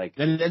 Like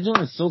that joint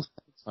is so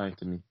satisfying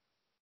to me.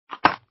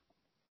 I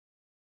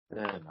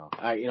don't know.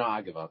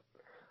 I'll give up.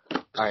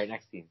 All right,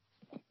 next team.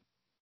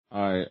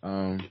 All right,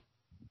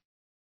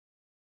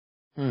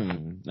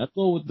 let's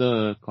go with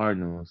the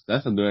Cardinals.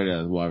 That's a great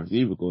ass wide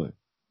receiver core.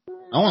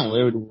 I want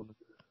Larry to win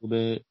a little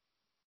bit.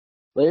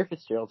 Larry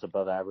Fitzgerald's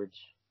above average.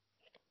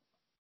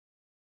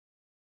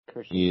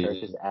 Christian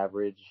Kirk is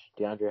average.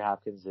 DeAndre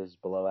Hopkins is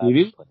below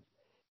average.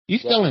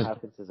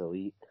 Hopkins is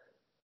elite.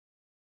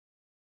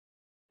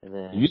 And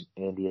then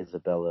Andy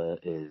Isabella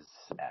is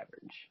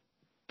average.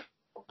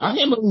 I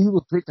can't believe he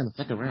was picked in the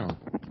second round.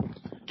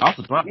 I was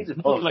surprised. He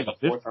looked like a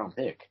fourth-round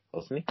pick,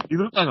 wasn't he? He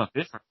looked like a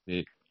fifth-round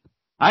pick.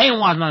 I didn't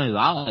watch none of his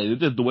eyes.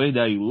 It's just the way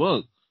that he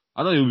looked.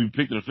 I thought he would be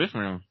picked in the fifth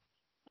round.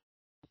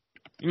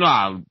 He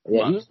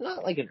was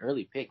not like an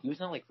early pick. He was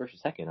not like first or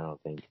second, I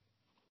don't think.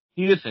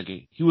 He is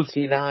second. He was.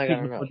 See, now I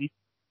don't know. Dude,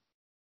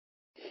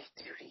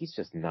 he's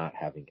just not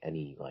having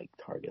any like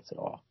targets at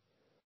all.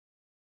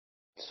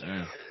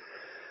 Damn.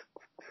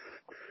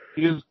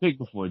 He was picked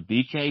before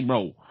DK,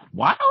 bro.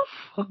 Why the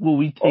fuck will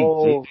we take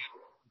DK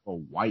for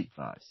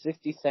Whiteside?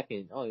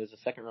 62nd. Oh, he was a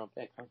second-round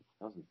pick.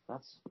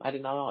 I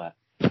did not know that.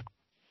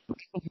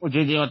 Before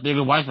JJ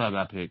Arcega-Whiteside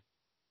got picked.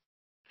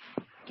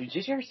 Dude,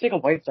 JJ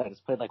Arcega-Whiteside has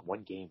played like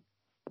one game.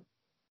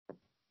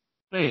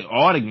 Played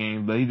all the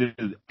games, but he did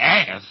his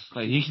ass.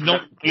 Like he had no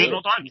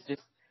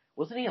targets.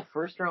 Wasn't he a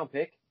first-round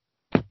pick?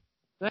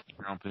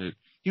 Second-round pick.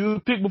 He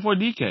was picked before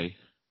DK. It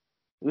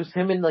was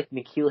him and like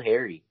N'Keal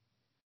Harry.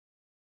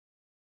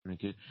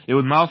 It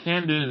was Miles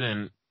Sanders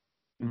and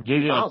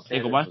JJ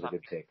Arcega-Whiteside. Was a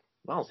good pick.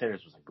 Miles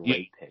Sanders was a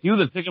great pick. He was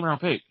a second-round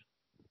pick.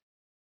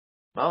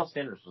 Miles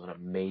Sanders was an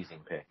amazing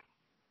pick.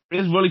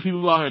 There's really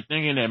people out here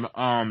thinking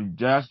that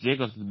Josh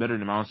Jacobs is better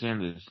than Miles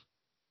Sanders.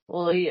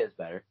 Well, he is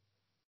better.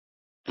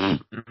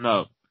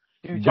 No.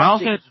 Dude,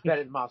 Josh Jacobs is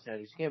better than Miles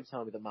Sanders. You can't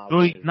tell me that Miles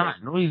Sanders is better.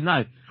 No, he's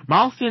not.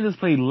 Miles Sanders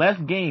played less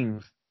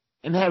games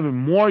and having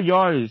more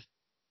yards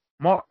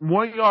than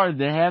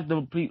half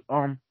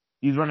the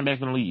these running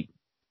backs in the league.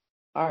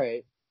 All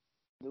right.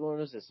 When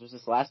was this? Was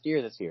this last year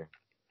or this year?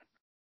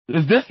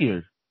 It's this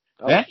year.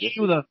 Oh, Last year he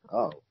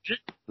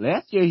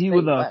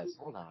was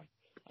Hold on.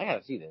 I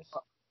gotta see this.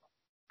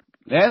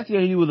 Last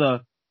year he was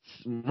a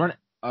run,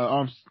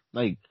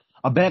 like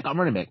a backup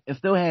running back. It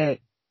still had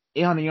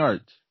 800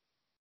 yards.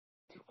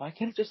 Why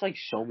can't it just like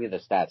show me the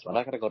stats? Why do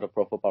I gotta go to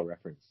Pro Football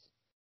Reference?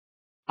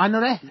 I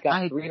know that. He's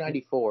got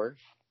 394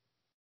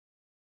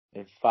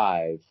 and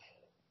 5.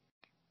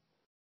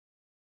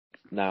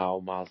 Now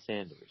Miles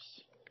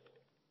Sanders.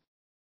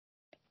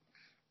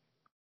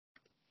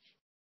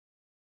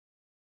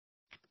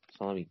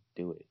 So let me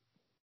do it.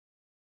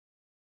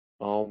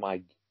 Oh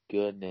my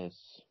goodness.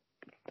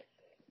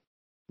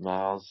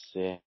 Miles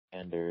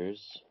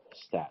Sanders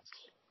stats.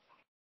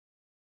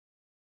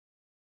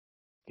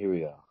 Here we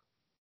go.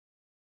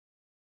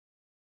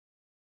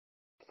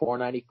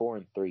 494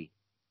 and 3.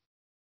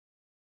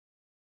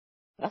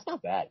 That's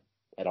not bad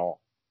at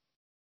all.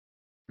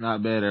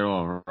 Not bad at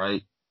all,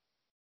 right?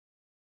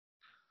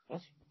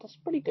 That's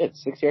pretty good.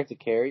 6 yards to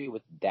carry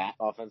with that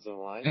offensive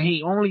line. And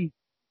he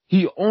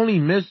only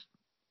missed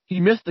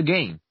the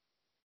game.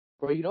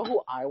 Bro, you know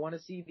who I want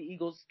to see the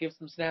Eagles give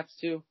some snaps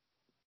to?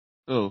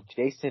 Oh,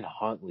 Jason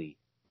Huntley.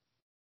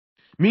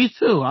 me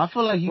too. I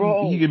feel like he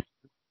could.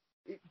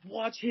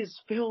 Watch his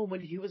film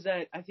when he was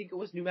at, I think it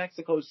was New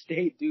Mexico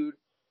State, dude.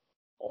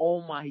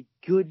 Oh my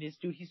goodness,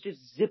 dude. He's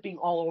just zipping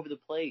all over the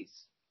place.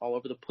 All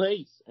over the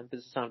place.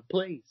 Emphasis on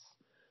place.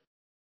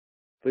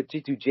 But,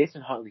 dude,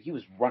 Jason Huntley, he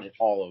was running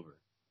all over.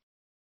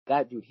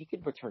 That dude, he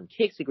could return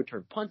kicks, he could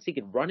return punts, he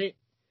could run it,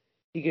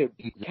 he could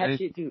catch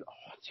it, dude.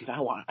 Oh,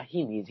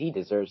 dude, he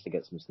deserves to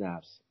get some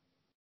snaps.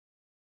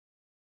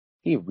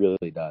 He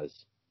really does.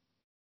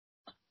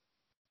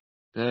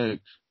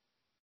 Thanks.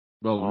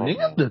 Bro, Oh,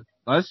 niggas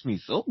disgust me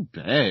so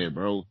bad,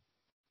 bro.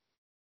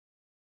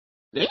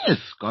 They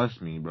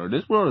disgust me, bro.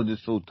 This world is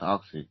just so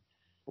toxic.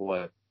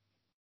 What?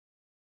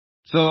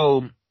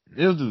 So,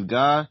 there's this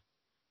guy,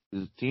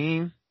 this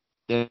team,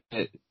 that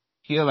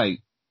he had like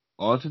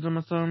autism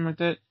or something like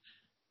that,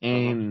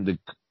 and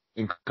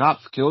and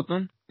cops killed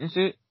him and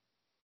shit.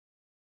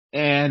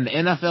 And the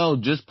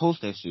NFL just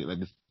posted that shit, like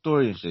the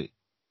story and shit.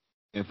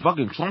 And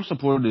fucking Trump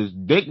supporters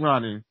dick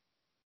riding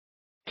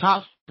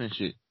cops and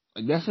shit.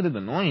 Like that shit is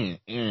annoying.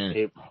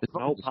 And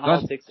No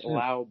politics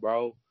allowed,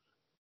 bro.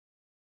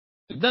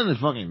 It doesn't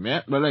fucking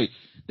matter, but like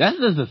that's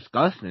just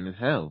disgusting as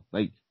hell.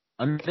 Like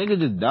a nigga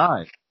just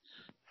died.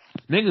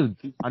 A nigga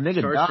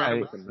died.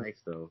 Him with a knife,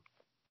 though.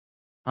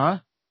 Huh?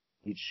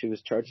 She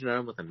was charging at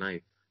him with a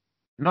knife.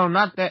 No,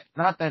 not that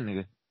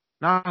nigga.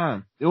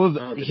 Nah, it was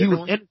he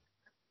was in.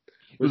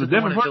 Was it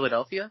the one in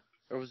Philadelphia,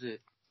 or was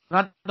it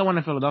not the one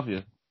in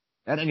Philadelphia?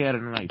 That nigga had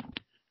a knife.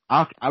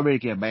 I really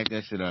can't back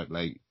that shit up.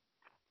 Like,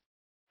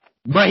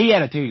 but he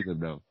had a taser,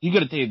 bro. He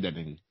could have tased that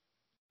nigga.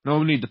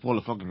 No need to pull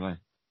a fucking gun.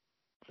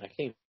 I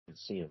can't even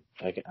see him.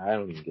 I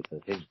don't even get the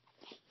thing.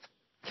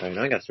 Alright,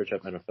 now I gotta search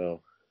up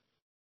NFL.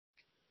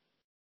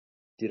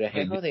 Dude, I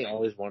hate how they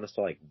always want us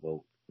to like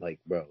vote. Like,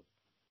 bro,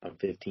 I'm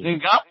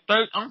 15.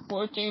 I'm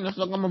 14. That's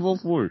what I'm gonna vote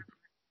for.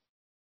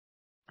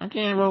 I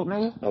can't vote,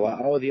 nigga.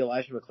 Oh, the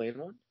Elijah McClain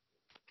one?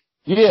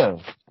 Yeah.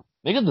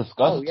 Nigga disgusting.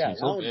 Oh, yeah,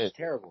 that one was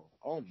terrible.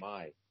 Oh,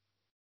 my.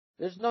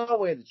 There's no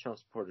way the Trump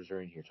supporters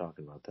are in here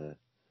talking about that.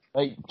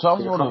 Like,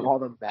 Trump supporters. All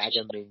the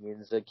MAGA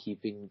minions are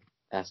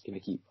asking to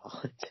keep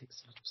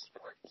politics out of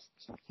sports.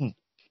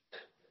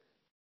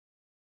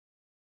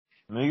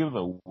 Niggas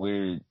are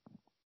weird.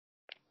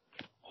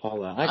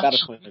 Hold on. I gotta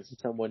find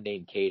someone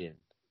named Caden.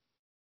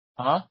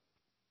 Huh?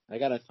 I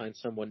gotta find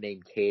someone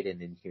named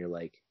Caden in here,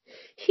 like,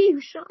 he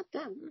shot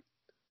them.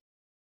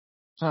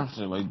 Some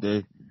shit like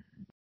that.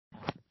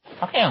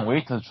 I can't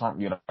wait till Trump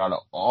get out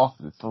of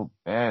office. So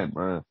bad,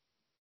 bro.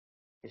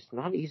 He's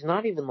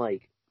not even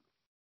like,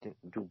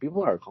 dude,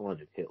 people are calling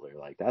him Hitler.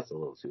 Like, that's a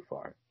little too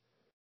far.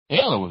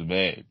 Hitler was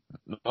bad.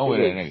 No way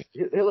that nigga.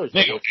 Hitler's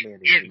the worst man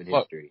in human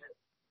history.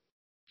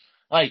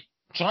 Like,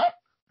 Trump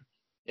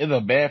is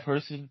a bad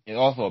person and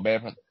also a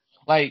bad person.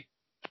 Like,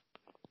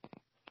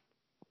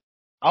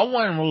 I'm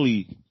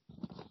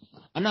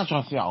not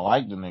trying to say I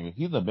like the nigga.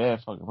 He's a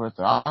bad fucking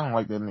person. I don't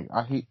like that nigga.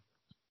 I hate,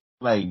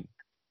 like,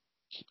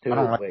 Dude, I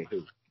don't like. Wait,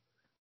 who?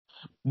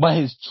 But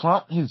his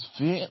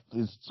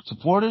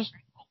supporters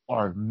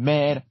are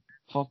mad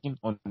fucking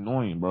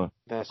annoying, bro.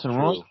 That's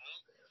true.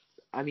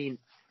 I mean,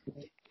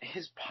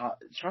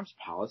 Trump's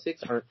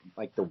politics aren't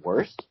like the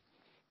worst,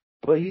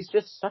 but he's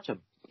just such a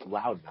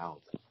loud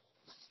mouth.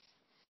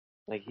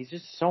 Like, he's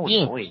just so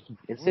annoying.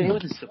 And same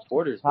with his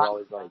supporters, they're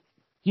always like,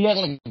 he act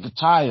like a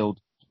child,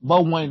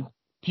 but when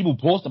people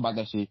post about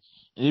that shit,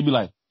 and they be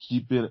like,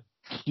 keep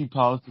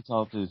politics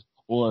out this,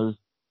 or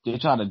they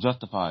try to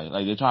justify it,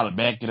 like they try to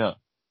back it up.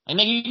 Like,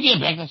 nigga, you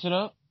can't back that shit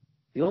up.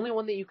 The only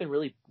one that you can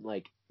really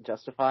like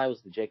justify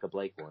was the Jacob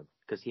Blake one,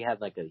 because he had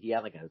like a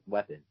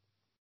weapon,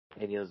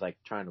 and he was like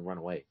trying to run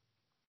away.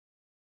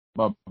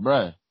 But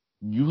bruh,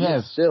 you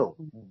still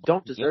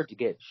don't deserve to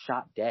get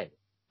shot dead.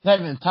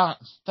 7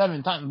 times,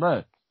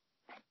 bruh.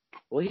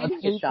 Well, he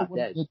didn't get shot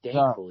dead,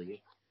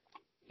 thankfully.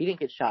 He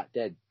didn't get shot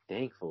dead,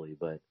 thankfully,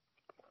 but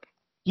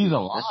he's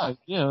alive.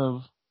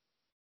 Yeah,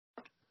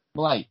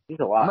 but like he's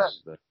alive.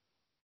 But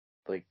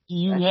like,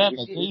 you have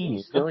is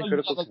he still in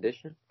critical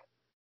condition?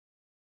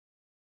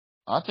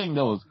 I think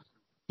that was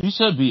He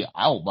should be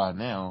out by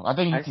now. I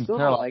think I he's still don't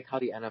paralyzed. like how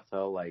the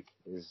NFL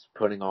is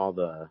putting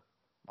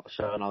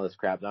shoving all this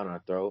crap down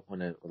our throat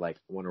when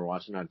we're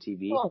watching on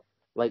TV. Oh,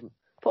 Like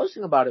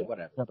posting about it,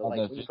 whatever. care But about like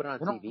that when you shit. put it on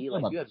They don't TV, care like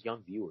about you that. have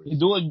young viewers. They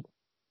do it.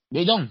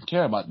 They don't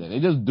care about that. They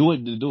just do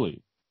it to do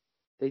it.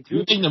 They do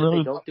You it think because the if they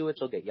real? don't do it,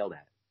 they'll get yelled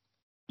at.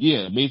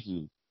 Yeah,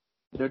 basically.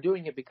 They're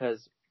doing it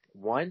because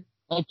one,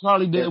 Like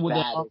Charlie they're did with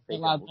that bad if they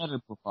Live don't. Matter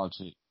profile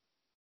shit.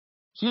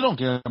 She don't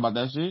care about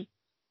that shit.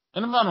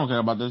 NFL don't care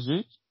about that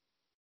shit.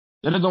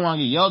 They just don't want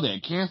to get yelled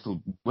at,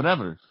 canceled,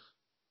 whatever.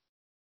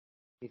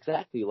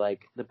 Exactly.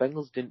 Like the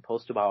Bengals didn't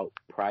post about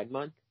Pride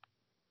Month,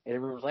 and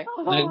everyone was like,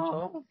 Like, "Oh, I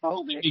don't think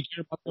homophobic." they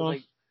care about I was those.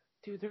 like,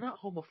 dude, they're not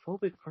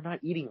homophobic for not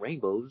eating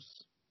rainbows.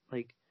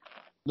 Like,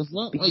 It's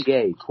not be like,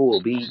 gay,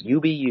 cool. Be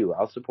you.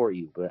 I'll support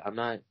you, but I'm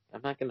not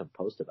gonna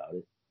post about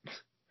it.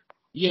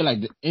 yeah, like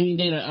any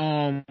day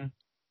that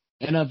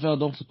NFL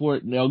don't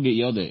support, they'll get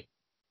yelled at.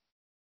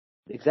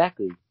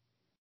 Exactly.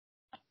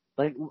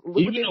 Like, look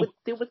what Even they though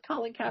did with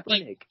Colin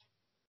Kaepernick.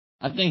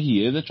 I think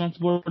he is a Trump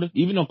supporter.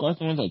 Even though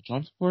Carson Wentz is a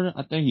Trump supporter,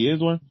 I think he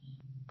is one.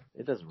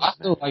 It doesn't I really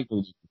still matter. like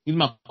those. He's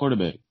my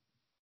quarterback.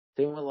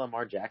 Same with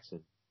Lamar Jackson.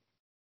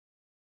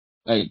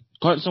 Like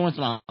Carson Wentz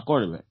is my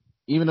quarterback.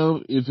 Even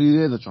though if he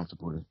is a Trump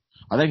supporter,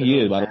 I think Doesn't he is.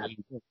 really By the matter.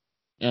 way,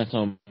 and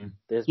so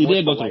There's he more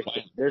did to go to the life.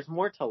 fight. There's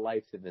more to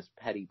life than this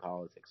petty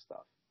politics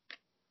stuff.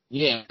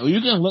 Yeah, well,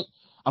 you can look.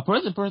 A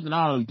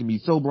personality can be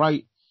so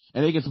bright,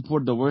 and they can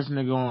support the worst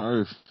nigga on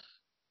earth.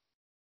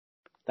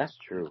 That's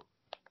true.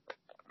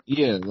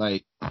 Yeah,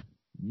 like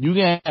you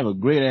can have a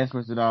great ass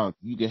personality.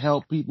 You can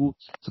help people,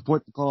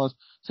 support the cause,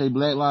 say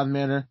Black Lives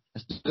Matter,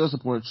 and still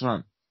support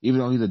Trump, even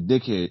though he's a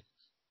dickhead.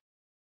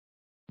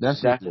 That's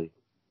Exactly.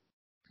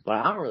 But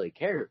I don't really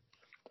care.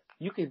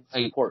 You can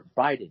like, support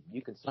Biden.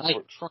 You can support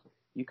like Trump.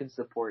 You can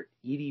support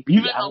EDP.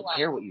 even I though don't like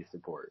care what you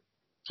support.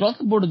 Trump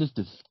supporters just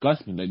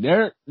disgust me. Like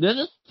they're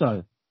just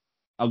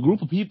a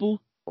group of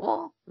people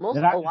Well,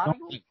 that I a just lot don't of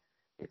them, like.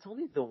 it's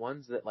only the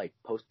ones that like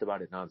post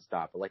about it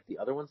nonstop. But like the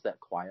other ones that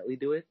quietly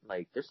do it,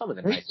 like they're some of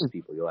the They nicest just,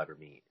 people you'll ever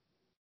meet.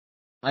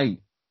 like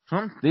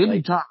Trump, they be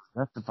Like trying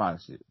to justify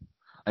shit.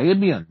 Like it'd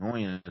be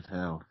annoying as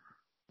hell.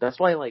 that's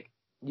why like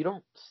you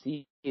don't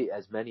see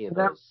as many of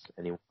those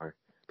anymore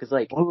because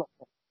like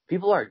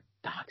people are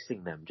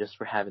doxing them just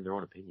for having their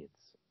own opinions.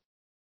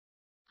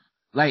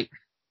 Like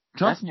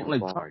Trump, That's too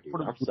like far,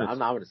 Trump dude. I'm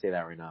not going to say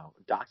that right now.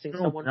 Doxing you know,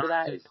 someone for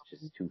that is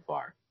just too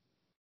far.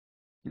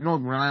 you know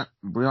what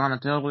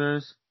Breonna Taylor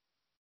is?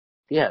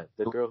 Yeah,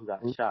 the girl who got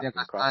shot Yeah,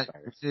 from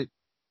crossfires. shit.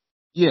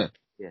 Yeah.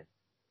 Yeah.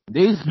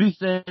 They be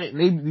saying,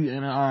 they be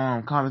in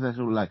comment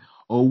section like,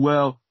 oh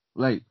well,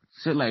 like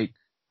shit like,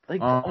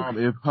 Like,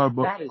 okay, if her,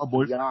 that is her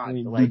boyfriend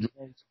beyond, do like,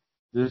 drugs,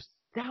 this,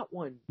 that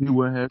one, he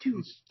would have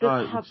dude, the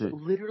shot and cops shit.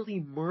 literally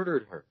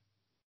murdered her.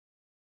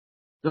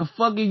 The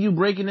fuck are you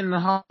breaking in the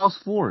house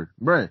for,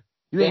 bruh?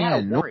 You They ain't had a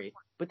had no. warrant,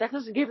 but that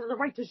doesn't give them the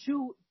right to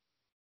shoot.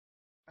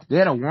 They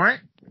had a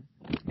warrant.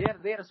 They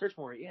had a search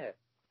warrant, yeah.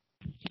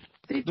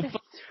 They, The they,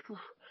 fuck,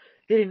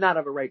 they did not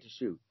have a right to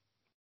shoot.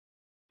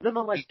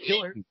 Nonetheless,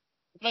 kill her.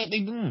 like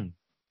they doing?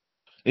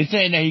 They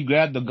saying that he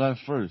grabbed the gun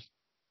first.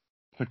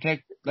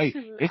 Protect, like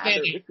Doesn't they saying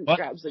matter he if he busted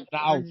grabs a the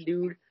house. gun,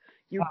 dude.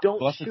 You don't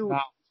Busted the shoot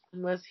house.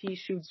 unless he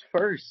shoots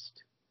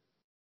first.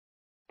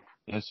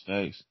 That's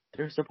facts.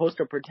 They're supposed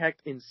to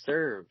protect and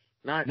serve,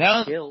 not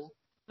Now, kill.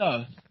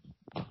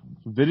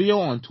 video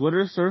on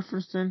Twitter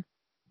surfacing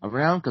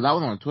around because I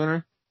was on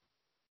Twitter.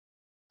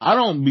 I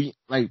don't be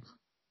like,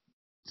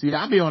 see,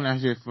 I be on that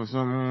shit for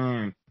some.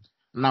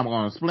 I'm not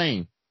gonna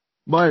explain,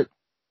 but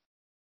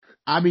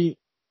I be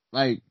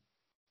like,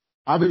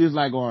 I be just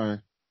like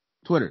on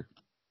Twitter.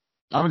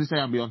 I'm just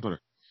saying I be on Twitter,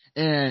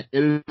 and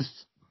it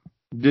is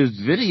this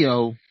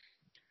video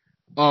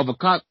of a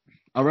cop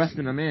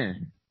arresting a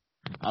man,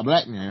 a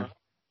black man,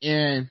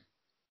 and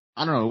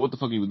I don't know what the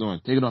fuck he was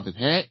doing, taking off his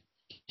hat.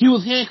 He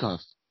was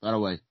handcuffed, by the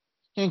way,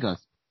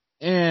 handcuffed,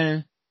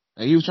 and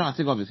like, he was trying to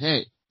take off his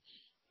hat,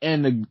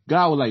 and the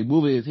guy was like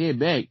moving his head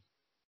back,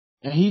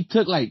 and he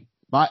took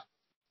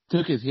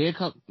took his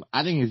handcuff,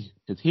 I think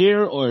his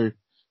hair or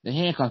the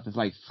handcuff is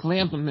like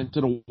slammed him into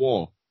the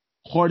wall,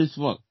 hard as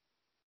fuck.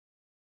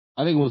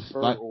 I think it was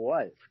For like,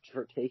 what?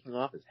 For taking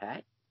off his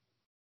hat?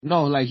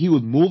 no, like he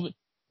was moving,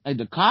 like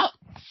the cop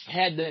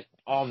had that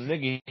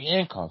nigga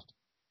handcuffed.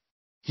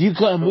 He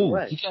couldn't For move.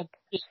 what? He couldn't.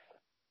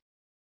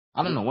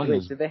 I don't know when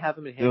Wait, did they have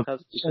him in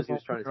handcuffs because he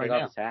was trying to take right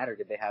off now. his hat, or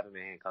did they have him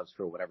in handcuffs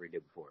for whatever he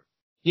did before?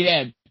 He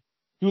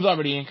was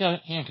already in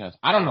handcuffs.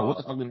 I don't know what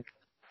the fuck.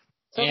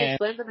 So they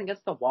slammed him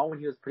against the wall when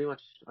he was pretty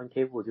much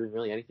incapable of doing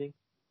really anything?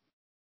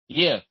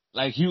 Yeah,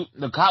 like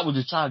the cop was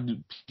just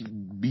trying to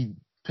be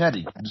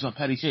petty, do some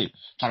petty shit,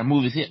 trying to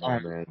move his head. Oh,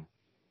 man.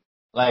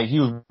 Like he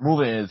was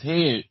moving his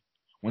head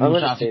when I'm he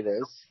was gonna trying say to.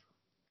 this.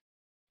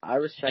 I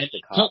respect the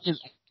He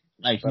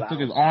cops. took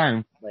his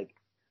arm.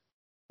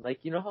 Like,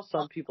 you know how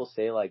some people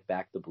say, like,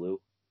 back the blue?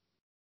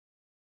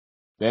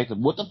 Back to,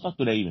 what the fuck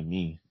do they even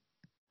mean?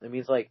 It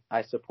means, like,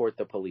 I support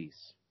the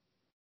police.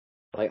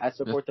 Like, I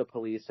support the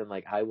police, and,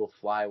 like, I will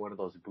fly one of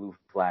those blue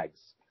flags.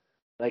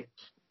 Like,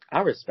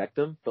 I respect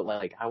them, but,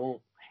 like, I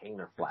won't hang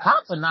their flags.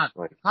 Cops are not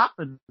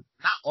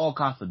all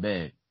cops are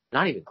bad.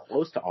 Not even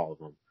close to all of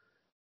them.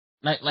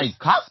 Like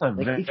cops are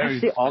like very. If you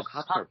say all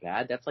cops are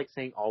bad, that's like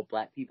saying all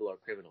black people are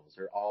criminals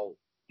or all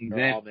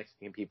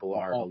Mexican people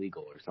are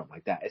illegal or something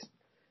like that.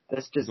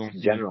 That's just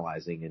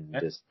generalizing and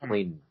just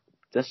plain.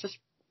 That's just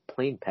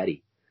plain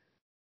petty.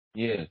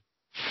 Yeah,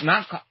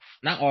 not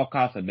all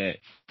cops are bad.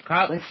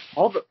 Cops, like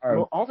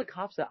all the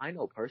cops that I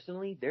know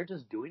personally, they're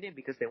just doing it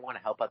because they want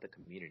to help out the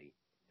community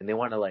and they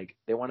want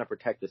to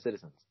protect the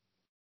citizens.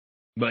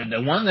 But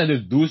the one that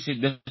just do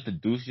shit, just to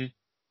do shit,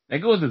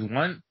 like it was this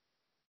one.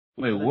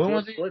 Wait, what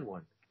was it? Good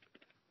one.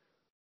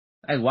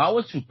 Like, why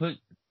would you put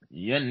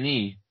your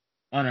knee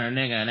on a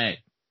nigga neck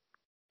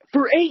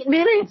for 8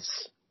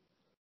 minutes?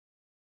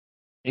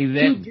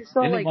 Exactly. Dude, you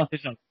saw like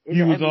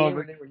he was already.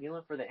 When they were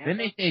kneeling for the anthem. Then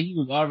they say he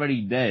was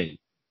already dead.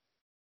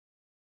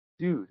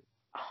 Dude,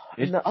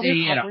 and the other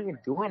cops weren't even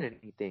doing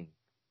anything.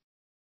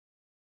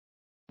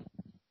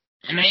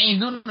 And they ain't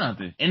doing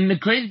nothing. And the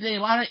crazy thing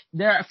about it,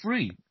 they're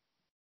free.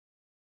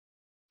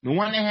 The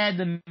one that had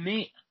his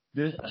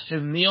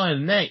knee on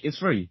his neck is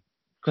free.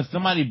 Cause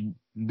somebody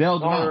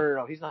bailed him out.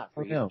 No, he's not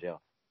free. He's in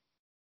jail.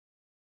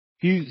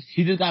 He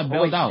just got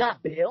bailed out. He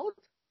got bailed?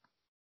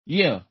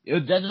 Yeah.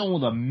 That one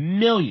was $1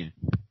 million.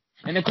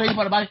 And the crazy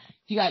part about it,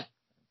 he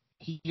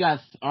got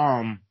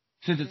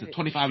sentenced to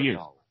 25 years.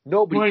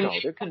 No,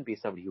 there couldn't be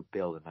somebody who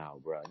bailed him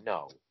out, bro.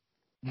 No.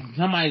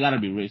 Somebody gotta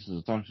be racist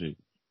or some shit.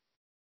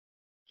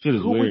 Shit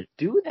is who weird. Would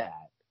do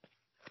that?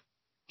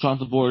 Trump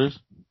supporters.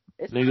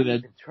 It's not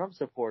even Trump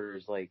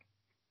supporters, like,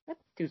 let's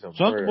do some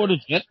Trump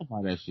supporters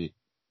justify that shit.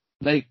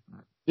 Like,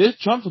 there's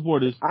Trump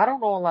supporters. I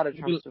don't know a lot of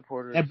Trump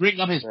supporters that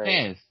bring up his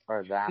past.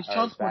 Or that,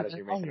 as bad as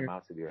you're making them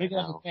out to be right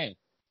now.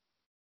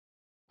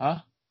 Huh?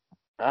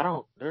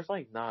 There's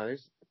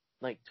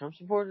Trump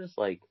supporters,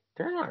 like,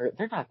 they're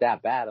not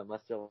that bad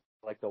unless they're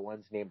like the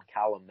ones named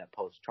Callum that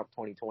post Trump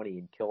 2020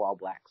 and kill all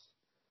blacks.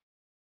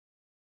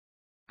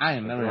 I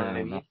ain't never heard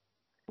of them.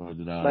 The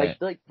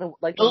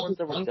ones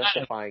that were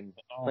justifying,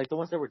 like the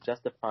ones that were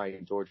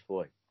justifying George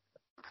Floyd.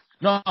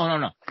 No.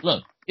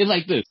 Look, it's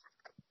like this.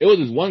 It was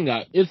this one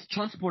guy. It's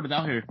Trump supporters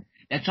out here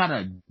that try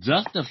to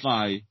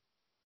justify,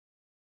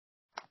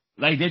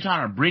 like they're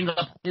trying to bring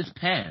up his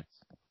past.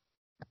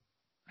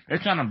 They're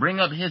trying to bring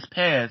up his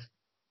past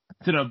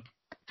to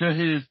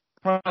his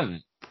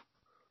present.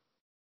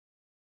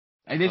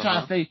 Like they try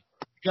to say,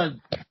 because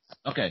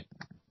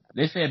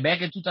they said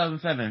back in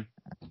 2007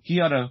 he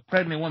had a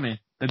pregnant woman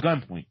at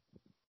gunpoint,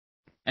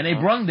 and they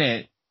brung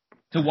that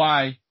to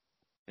why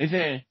they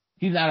said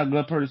he's not a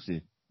good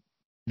person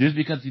just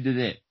because he did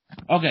that.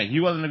 Okay, he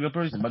wasn't a good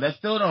person, but that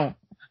still don't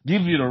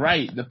give you the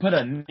right to put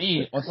a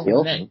knee on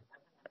someone's neck.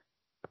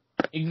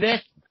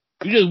 Exactly.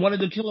 You just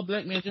wanted to kill a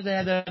black man just to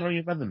have that on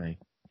your resume.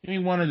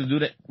 You wanted to do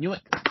that. You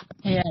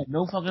had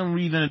no fucking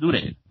reason to do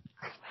that.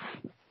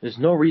 There's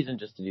no reason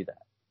just to do that.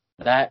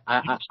 That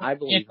I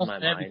believe in my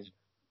mind.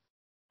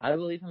 I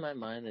believe in my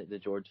mind that the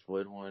George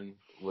Floyd one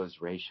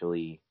was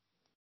racially.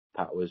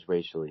 Most of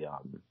the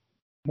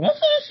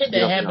shit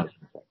that happened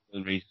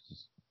was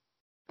racist.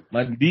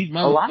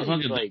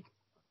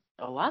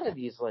 A lot of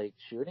these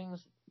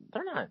shootings,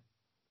 they're not.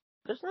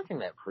 There's nothing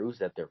that proves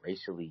that they're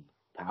racially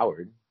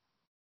powered.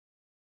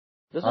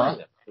 There's nothing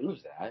that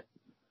proves that.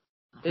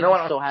 They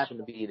just still happen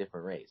to be a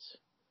different race.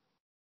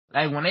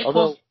 Like when they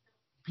post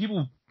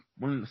people,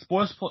 when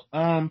sports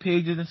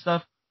pages and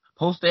stuff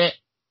post that,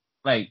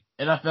 like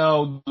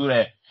NFL do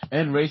that,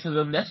 and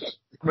racism,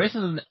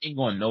 racism ain't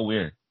going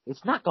nowhere.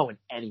 It's not going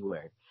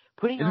anywhere.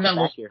 Putting it on the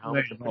back of your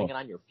helmet and putting it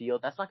on your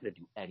field, that's not going to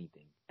do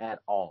anything at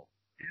all.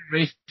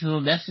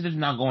 Racism, that shit is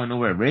not going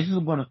nowhere. That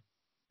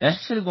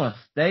shit is gonna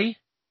stay.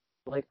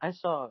 Like I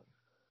saw.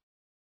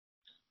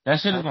 That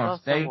shit is gonna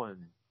stay.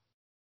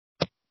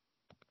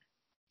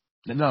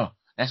 No,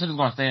 that shit is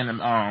gonna stay in them.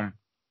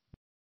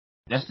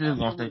 That shit is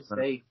gonna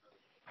stay.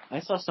 I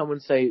saw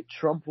someone say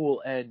Trump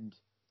will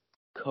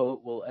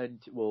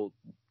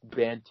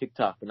ban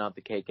TikTok but not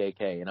the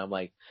KKK, and I'm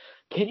like,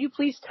 can you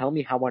please tell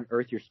me how on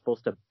earth you're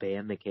supposed to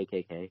ban the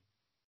KKK?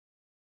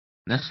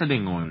 That shit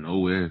ain't going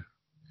nowhere.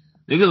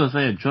 Niggas are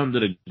saying Trump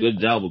did a good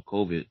job with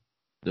COVID.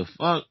 The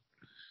fuck?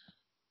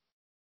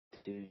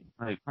 Dude.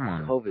 Like, come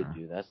on. COVID,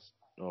 dude. That's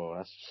so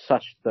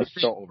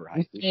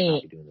overhyped. We should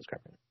not be doing this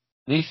crap.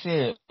 They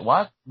said,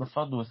 why the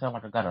fuck do it sound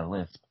like I got a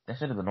lisp? That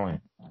shit is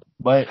annoying.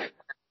 But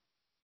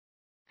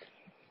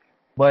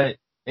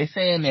they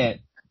saying that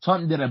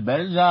Trump did a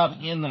better job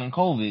handling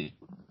COVID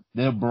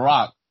than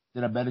Barack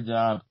did a better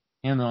job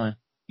handling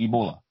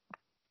Ebola.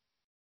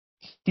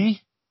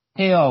 He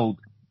held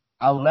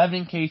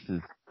 11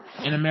 cases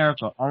in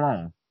America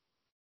alone.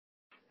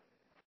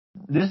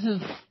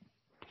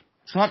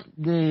 Trump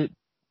did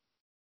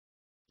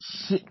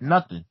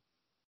nothing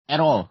at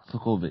all for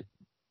COVID.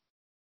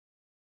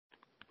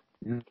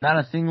 Not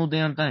a single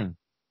damn thing.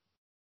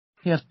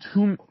 He has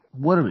 200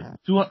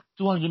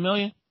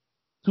 million?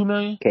 2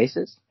 million?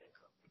 Cases?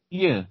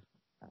 Yeah.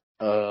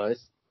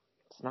 It's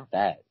not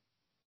that.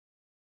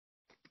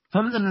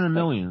 Something in the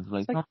millions.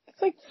 It's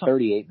like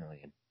 38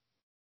 million.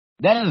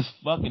 That is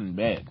fucking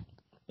bad.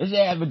 It should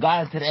have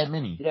gotten to that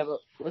many. Yeah, but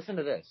listen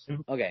to this.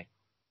 Okay.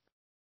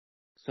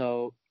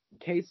 So,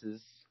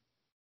 cases.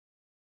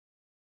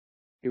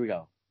 Here we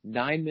go.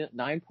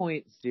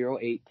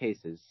 9.08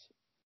 cases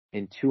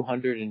and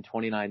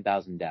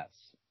 229,000 deaths.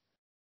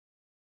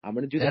 I'm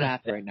going to do the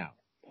math right now.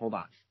 Hold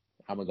on.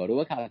 I'm going to go to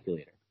a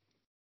calculator.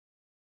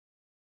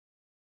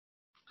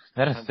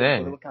 That is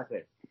sad.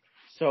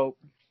 So,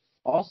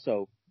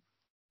 also,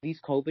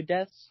 these COVID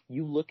deaths,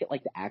 you look at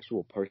like the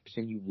actual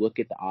person, you look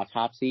at the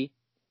autopsy,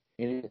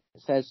 and it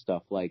says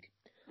stuff like,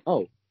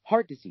 oh,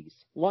 heart disease,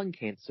 lung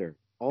cancer,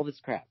 all this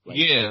crap. Like,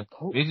 yeah,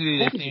 COVID basically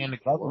they're saying the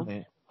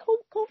government.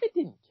 COVID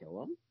didn't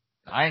kill him.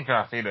 I ain't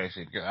trying to say that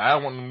shit, because I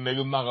don't want them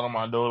niggas knocking on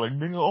my door like,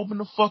 nigga, open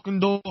the fucking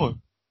door.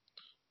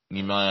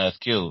 Get my ass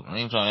killed. I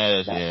ain't trying to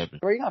have that shit happen.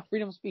 Bro, you got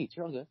freedom of speech.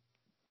 You're all good.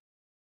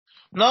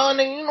 No,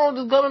 nigga, you know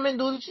the government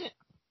do this shit.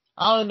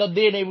 I don't know,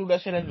 they rule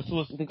that shit as a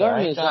suicide. The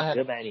government is not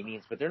good by any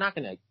means, but they're not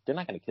gonna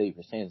kill you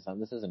for saying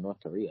something. This isn't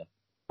North Korea.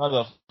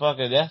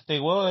 Motherfucker, that's they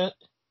would.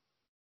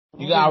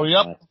 You gotta hurry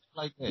up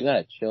like that. You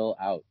gotta chill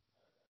out.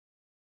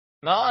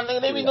 No,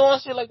 nigga, they be doing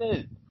shit like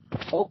that.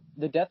 Oh,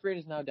 the death rate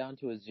is now down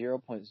to a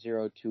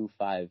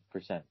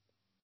 0.025%.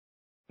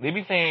 They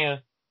be saying,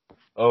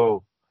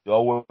 oh,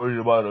 y'all worried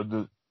about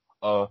the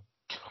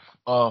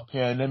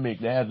pandemic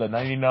that has a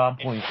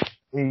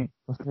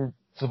 99.8%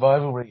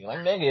 survival rate. Like,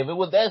 nigga, if it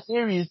was that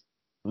serious,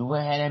 we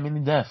wouldn't have that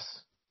many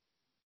deaths.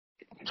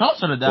 Trump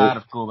should have died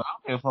of COVID. I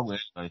don't care if fuck with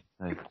anybody.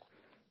 Like,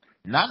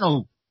 not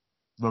no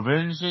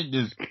revenge shit,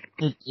 just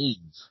his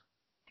AIDS.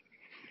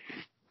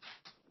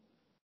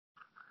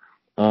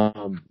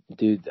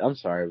 Dude, I'm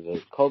sorry,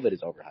 but COVID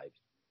is overhyped.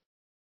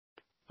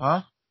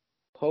 Huh?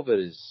 COVID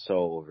is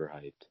so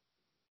overhyped.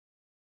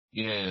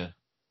 Yeah.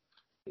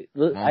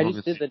 I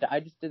just did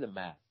the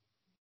math.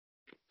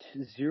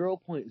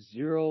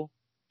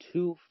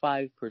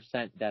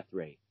 0.025% death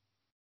rate.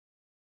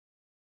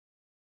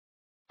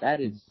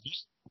 That is.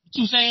 What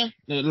you saying?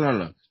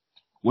 No.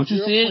 What you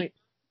said?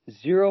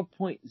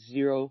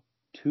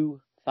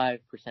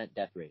 0.025%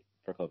 death rate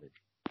for COVID.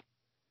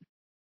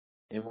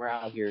 And we're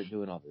out here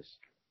doing all this.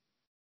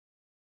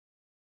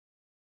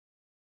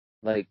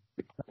 Like,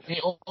 they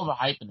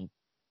overhyping it.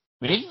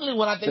 Basically,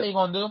 what I think they're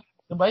gonna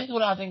do, basically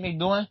what I think they're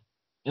doing,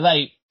 is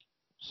like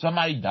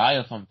somebody die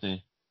or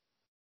something,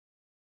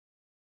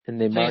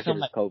 and they mark it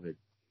as COVID.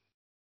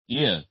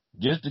 Yeah,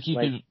 just to keep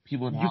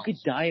people in the house. You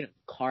could die in a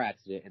car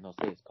accident and they'll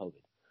say it's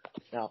COVID.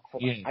 Now,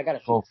 hold on. I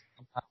gotta see.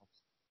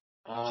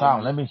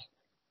 Let me.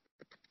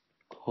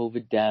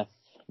 COVID death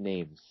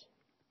names.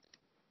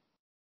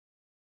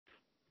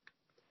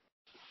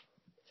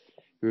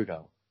 Here we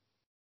go.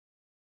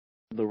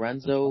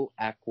 Lorenzo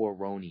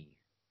Acquaroni.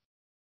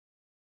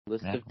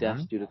 List of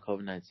deaths due to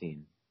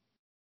COVID-19.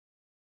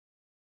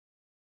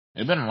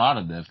 There's been a lot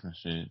of deaths and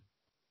shit.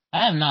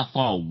 I have not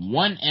saw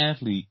one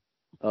athlete.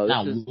 Oh,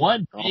 not this is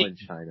one all in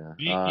China.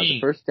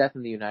 The first death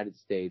in the United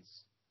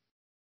States.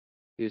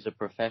 He was a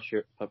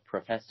professor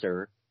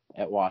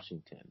at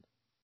Washington.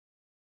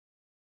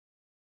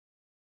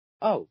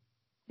 Oh,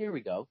 here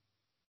we go.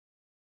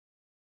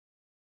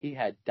 He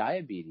had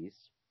diabetes,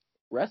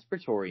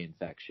 respiratory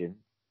infection,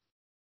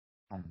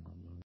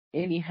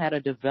 and he had a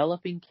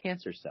developing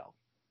cancer cell.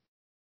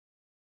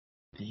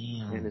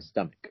 Damn. In his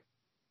stomach.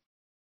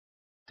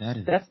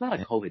 That's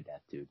not a COVID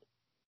death, dude.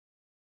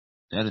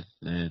 That is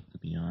sad, to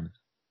be honest.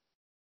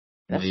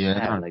 That's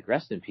sad. Like,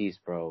 rest in peace,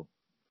 bro.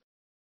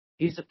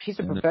 He's a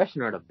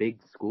professional at a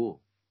big school.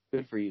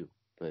 Good for you,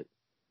 but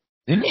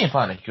they need to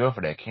find a cure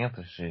for that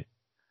cancer shit.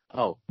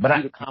 Oh, but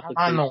due to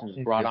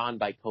complications brought on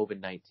by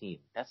COVID-19.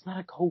 That's not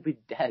a COVID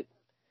death.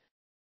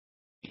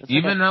 That's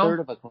even like a third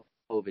of a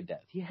COVID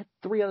death. He had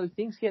 3 other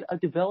things. He had a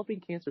developing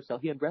cancer cell.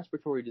 He had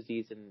respiratory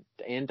disease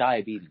and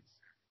diabetes.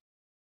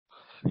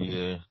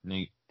 Yeah,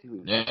 dude,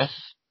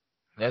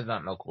 that's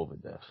not no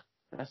COVID death.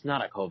 That's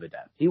not a COVID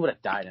death. He would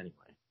have died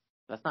anyway.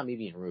 That's not me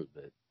being rude,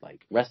 but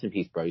like, rest in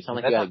peace, bro. You sound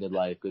like you had a good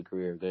life, good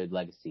career, good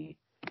legacy.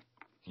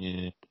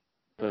 Yeah.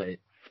 But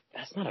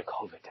that's not a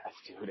COVID death,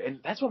 dude.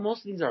 And that's what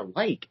most of these are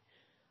like.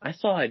 I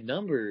saw a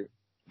number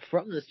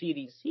from the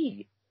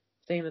CDC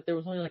saying that there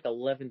was only like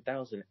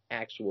 11,000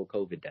 actual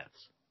COVID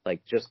deaths.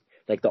 Like, just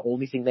like the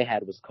only thing they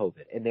had was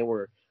COVID. And they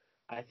were,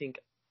 I think,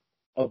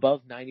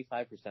 above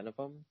 95% of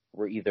them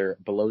were either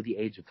below the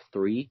age of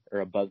 3 or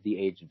above the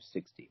age of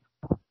 60.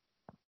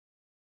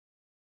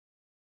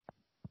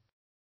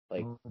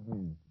 Like,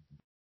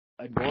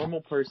 a normal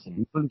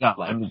person.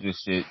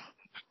 This shit.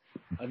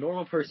 A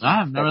normal person. I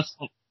have never.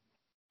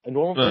 A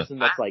normal person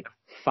that's like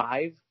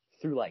 5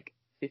 through like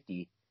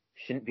 50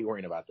 shouldn't be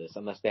worrying about this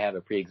unless they have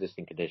a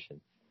pre-existing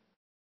condition.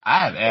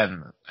 I have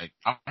asthma. Like,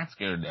 I'm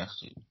scared of that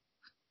shit.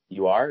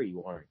 You are or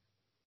you aren't?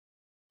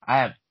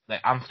 I'm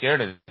scared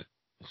of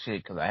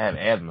shit because I have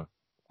asthma.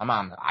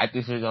 I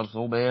think shit up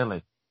so bad.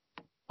 Like,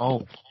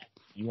 oh,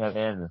 you have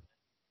asthma.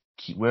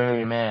 Keep wearing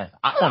your mask.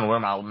 I want to wear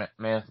my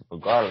mask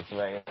regardless if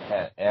I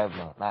have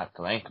asthma or not,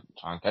 because I ain't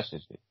trying to catch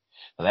this shit.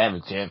 Because I have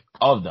a chance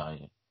of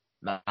dying.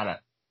 I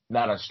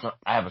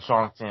have a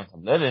strong chance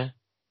of living.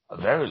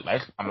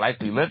 I'm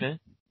likely living.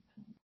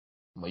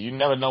 But you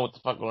never know what the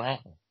fuck will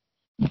happen.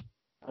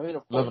 I mean,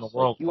 of Live in a course,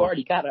 world. you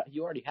already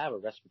have a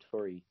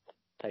respiratory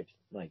type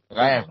thing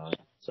going on.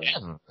 So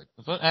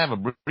I have a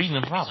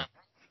breathing problem.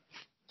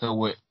 So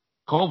with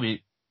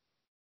COVID,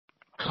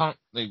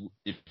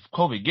 if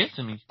COVID gets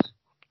to me,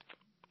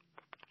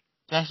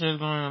 that shit's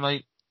gonna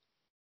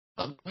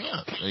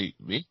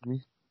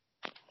basically.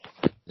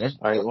 That's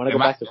all right. Want to go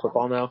back to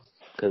football now?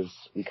 Because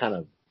we kind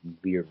of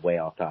veered way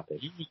off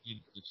topic.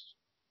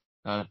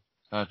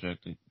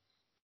 Contracted.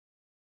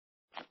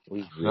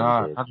 We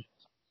really did.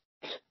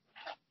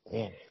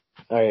 Yeah.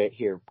 All right,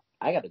 here.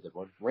 I got a good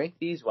one. Rank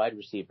these wide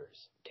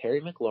receivers: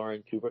 Terry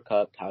McLaurin, Cooper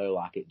Kupp, Tyler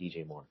Lockett,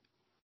 DJ Moore.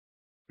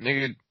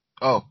 Nigga,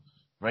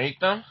 rank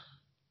them?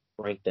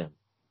 Rank them.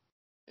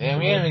 Damn,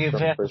 we had to get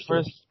past the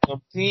first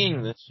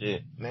team and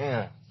shit.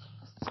 Man.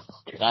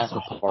 That's a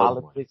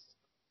hard one. Do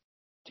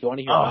you want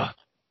to hear mine?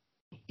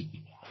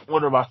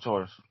 What about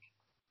yours?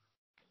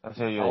 Let's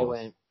hear yours. I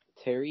went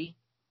Terry,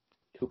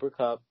 Cooper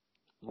Kupp,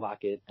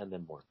 Lockett, and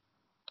then Moore.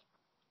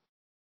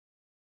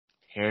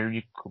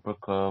 Terry, Cooper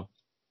Kupp,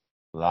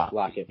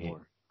 Lockett,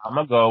 Moore. I'm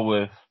gonna go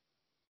with.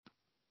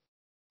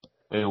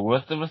 Wait,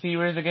 what's the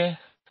receivers again?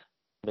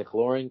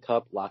 McLaurin,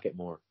 Kupp, Lockett,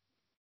 Moore.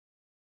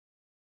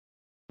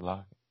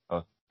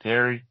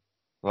 Terry,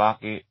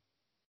 Lockett,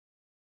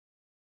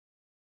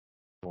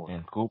 Moore.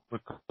 And Cooper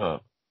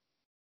Kupp.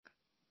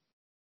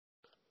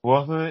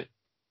 What was it?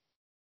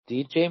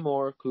 DJ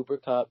Moore, Cooper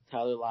Kupp,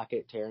 Tyler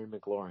Lockett, Terry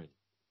McLaurin.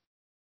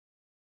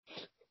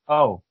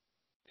 Oh,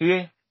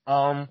 see,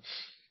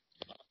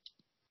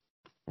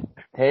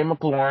 Terry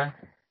McLaurin,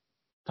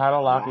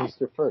 Tyler Lockett.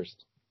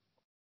 First.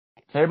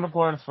 Terry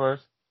McLaurin's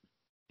first.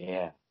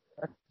 Yeah.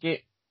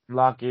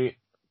 Lockett.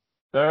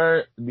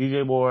 Third,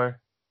 DJ Moore.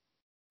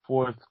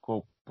 Fourth,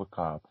 Cooper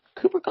Kupp.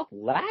 Cooper Kupp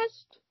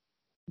last?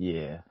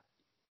 Yeah.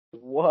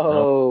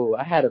 Whoa,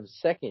 I had him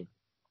second.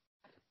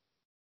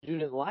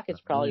 Dude, and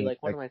Lockett's probably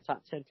one of my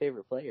top 10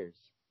 favorite players.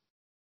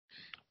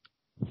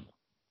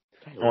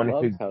 I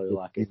love Tyler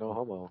Lockett, no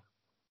homo.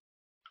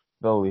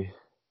 Slowly.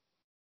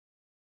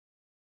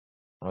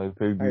 I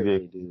picked DJ.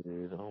 Really do,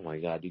 dude. Oh my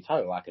god, dude,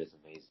 Tyler Lockett is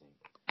amazing.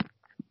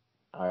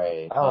 All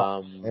right.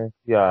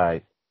 Yeah.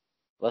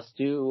 Let's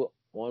do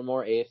one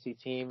more AFC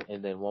team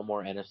and then one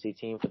more NFC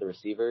team for the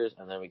receivers,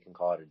 and then we can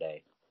call it a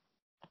day.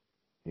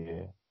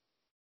 Yeah.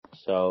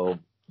 So,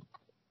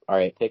 all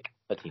right, pick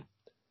a team.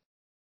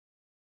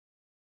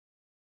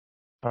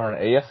 An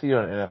AFC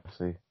or an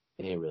NFC?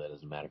 It really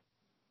doesn't matter.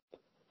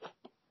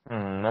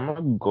 I'm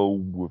gonna go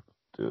with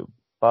the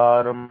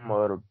bottom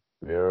of the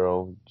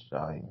barrel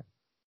Giants.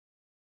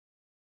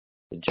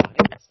 The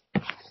Giants?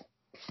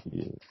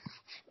 Yeah.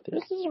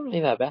 This isn't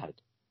really that bad.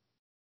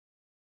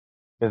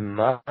 It's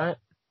not.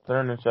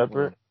 Sterling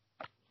Shepard.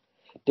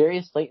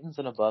 Darius Slayton's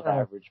an above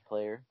average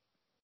player.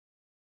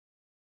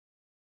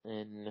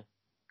 And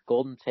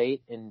Golden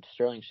Tate and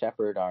Sterling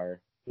Shepard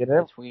are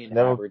between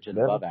average and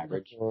above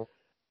average.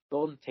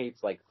 Golden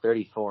Tate's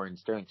 34 and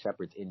Sterling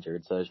Shepard's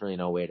injured, so there's really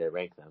no way to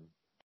rank them.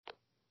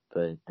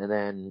 And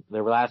then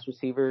the last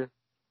receiver,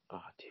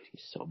 oh dude,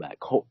 he's so bad.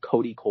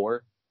 Cody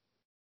Core.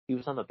 He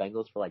was on the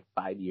Bengals for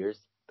 5 years.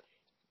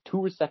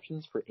 2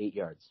 receptions for 8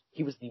 yards.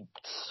 He was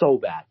so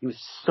bad. He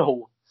was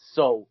so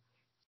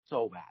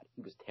bad.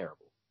 He was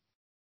terrible.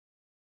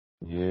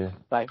 Yeah.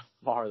 By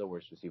far the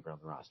worst receiver on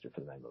the roster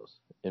for the Bengals.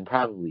 And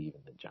probably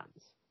even the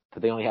Giants.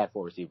 But they only had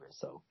 4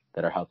 receivers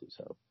that are healthy,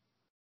 so.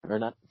 Or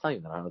not, it's not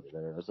even that are healthy.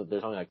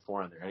 There's only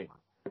 4 on there anyway.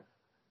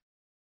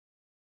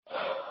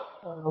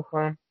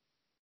 Okay.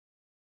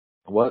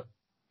 What?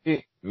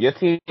 Your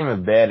team is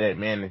bad at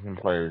managing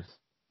players.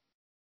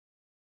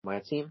 My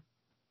team?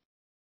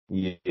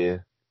 Yeah.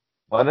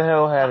 What the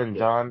hell having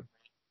John?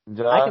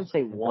 I can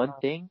say one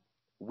thing.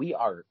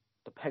 The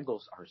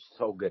Bengals are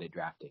so good at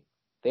drafting.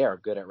 They are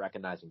good at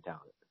recognizing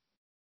talent.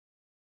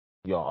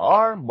 Y'all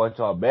are, but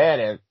y'all bad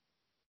at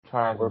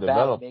trying to develop. We're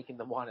bad at making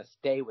them want to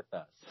stay with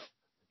us.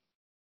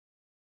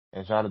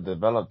 And try to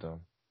develop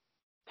them.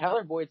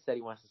 Tyler Boyd said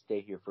he wants to stay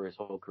here for his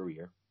whole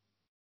career.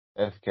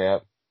 That's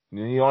cap.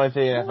 He only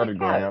say that for the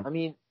gram. I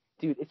mean,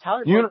 dude, it's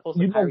Tyler Boyd pulls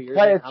a Kyrie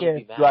Irving.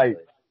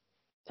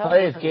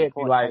 Players can't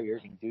be like,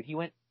 dude, he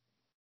went.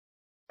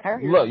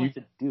 Kyrie Irving went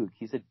to Duke.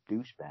 He's a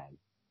douchebag.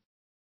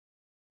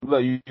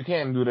 Look, you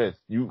can't do this.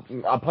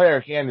 A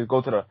player can't just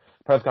go to the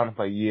press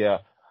conference yeah,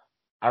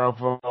 I don't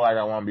feel like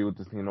I want to be with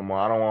this team no more.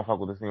 I don't want to fuck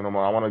with this team no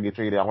more. I want to get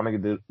traded. I want to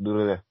do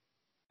this.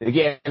 They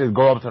can't just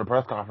go up to the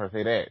press conference and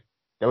say that.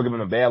 They will give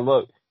him a bad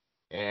look,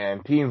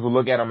 and teams will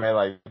look at him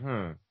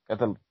and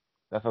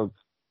that's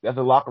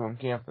a locker room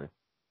cancer.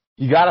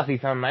 You gotta see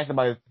something nice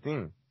about his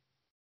team.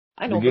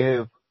 I know,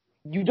 but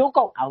you don't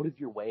go out of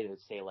your way to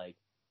say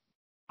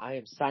I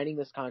am signing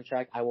this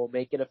contract. I will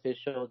make it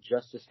official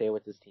just to stay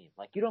with this team.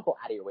 You don't go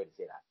out of your way to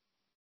say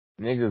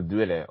that. Niggas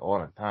do that all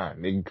the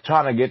time. They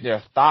trying to get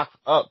their stocks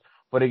up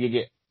before they can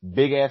get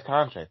big ass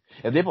contracts.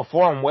 If they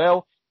perform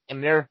well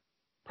in their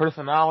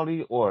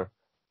personality or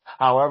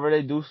however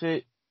they do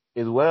shit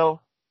is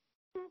well,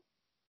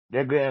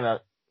 they're getting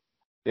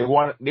they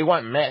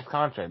want max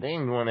contract. They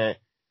ain't doing that.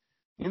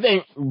 You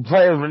think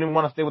players really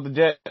want to stay with the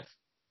Jets?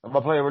 If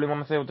a player really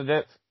want to stay with the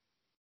Jets,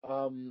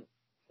 Um,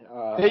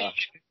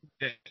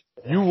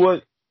 you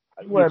would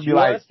would be you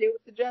want like, to stay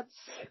with the Jets?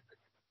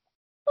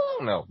 I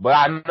don't know. But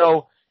I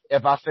know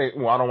if I say,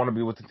 well, I don't want to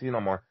be with the team no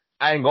more,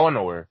 I ain't going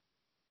nowhere.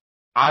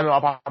 I know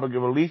I'll probably get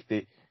released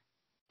it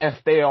and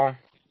stay a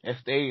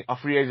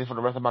free agent for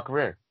the rest of my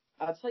career.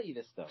 I'll tell you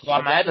this though. So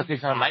I'm at the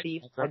 600.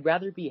 I'd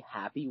rather be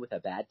happy with a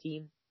bad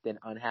team than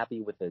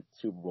unhappy with a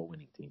Super Bowl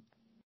winning team.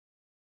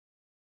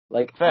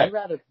 Like I'd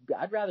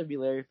rather be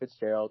Larry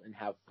Fitzgerald and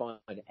have fun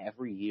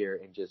every year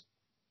and just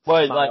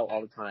smile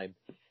all the time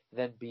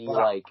than be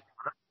like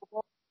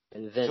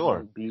who's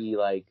a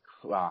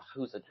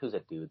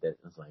dude that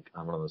is like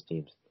on one of those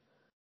teams.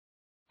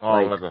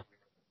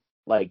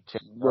 Like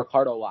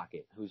Ricardo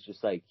Lockett, who's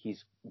just like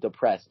he's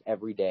depressed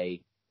every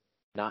day,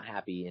 not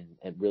happy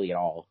and really at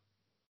all.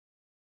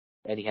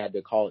 And he had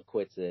to call it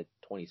quits at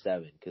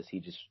 27 because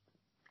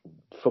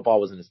football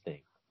wasn't his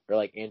thing. Or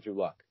like Andrew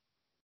Luck.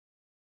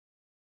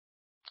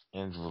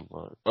 Andrew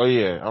Luck. Oh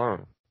yeah,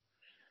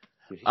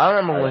 I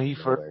remember when he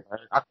first.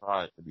 I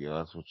cried, to be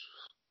honest with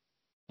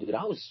you. Dude,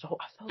 I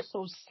felt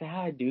so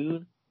sad,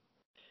 dude.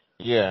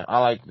 Yeah, I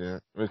like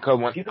that because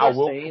when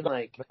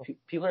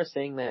people are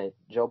saying that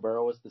Joe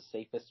Burrow was the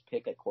safest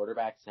pick at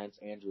quarterback since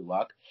Andrew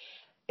Luck,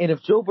 and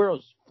if Joe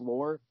Burrow's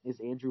floor is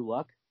Andrew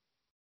Luck,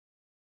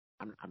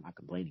 I'm not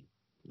complaining.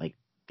 Like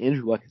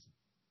Andrew Luck is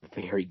a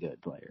very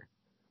good player.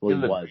 Well,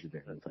 he was a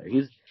very good player.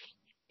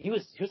 He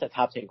was a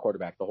top 10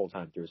 quarterback the whole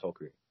time through his whole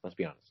career. Let's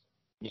be honest.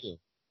 Yeah,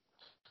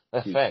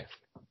 that's fact.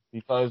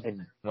 Because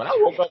when I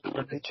woke up,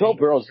 if Joe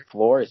Burrow's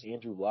floor is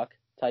Andrew Luck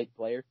type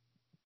player,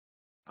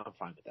 I'm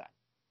fine with that.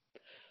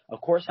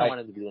 Of course, I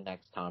want him to be the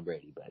next Tom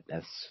Brady, but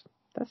that's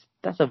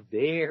a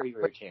very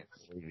rare chance.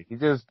 He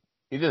just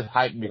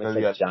hyped because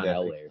he has John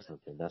Elway or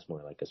something. That's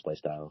more like his play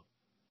style.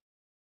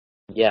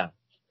 Yeah,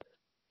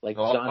 like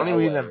John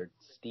Elway or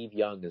Steve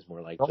Young is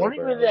more like Joe Burrow.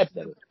 The only reason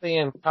that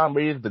saying Tom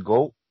Brady is the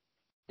GOAT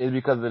is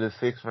because of his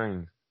 6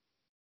 rings.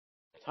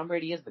 Tom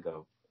Brady is the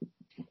GOAT.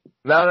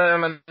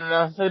 No.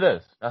 I'll say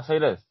this.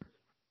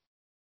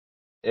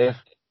 If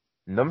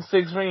them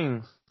 6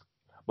 rings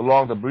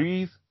belong to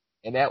Breeze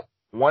and that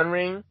 1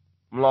 ring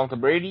belong to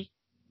Brady,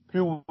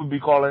 people would be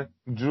calling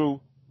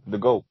Drew the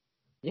GOAT.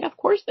 Yeah, of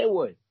course they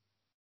would.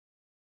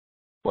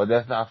 But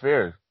that's not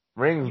fair.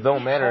 Rings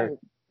don't matter.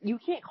 You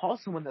can't call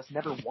someone that's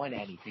never won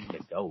anything the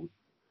GOAT.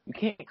 You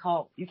can't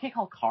call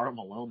Karl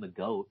Malone the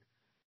GOAT.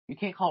 You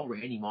can't call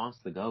Randy Moss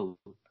the GOAT.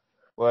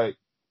 But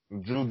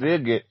Drew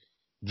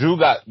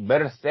got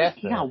better stats.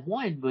 He got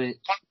 1, but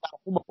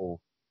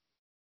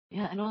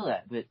yeah, I know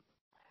that. But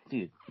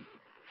dude,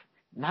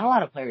 not a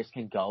lot of players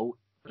can go.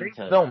 Rings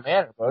don't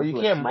matter, bro. You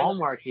can't small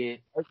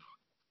market.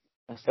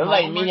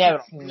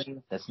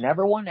 Team that's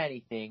never won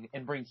anything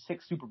and bring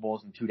 6 Super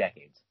Bowls in 2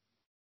 decades.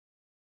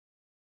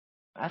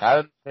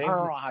 I don't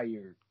know how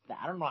you're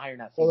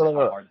not seeing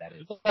how hard that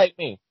is. It's like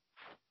me.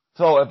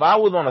 So if I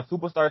was on a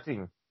superstar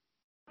team,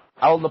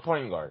 I was the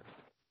point guard.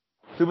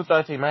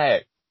 Superstar team, I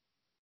had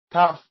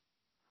top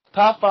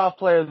 5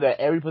 players at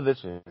every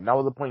position, and I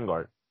was the point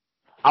guard.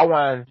 I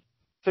won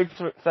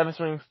 7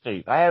 rings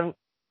straight. I have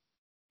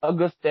a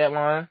good stat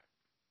line.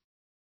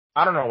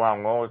 I don't know where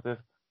I'm going with this.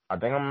 I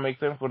think I'm gonna make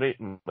sense with it,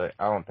 but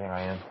I don't think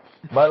I am.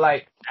 But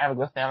like, I have a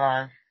good stat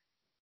line,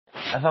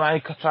 and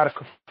somebody try to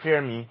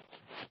compare me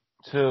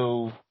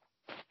to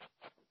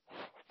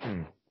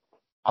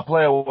a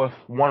player with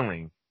 1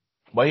 ring,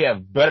 but he has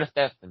better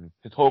stats than me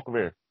his whole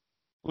career.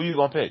 Who you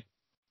gonna pick?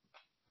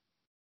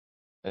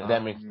 Does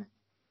that make sense?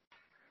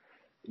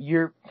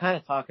 You're kind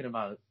of talking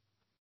about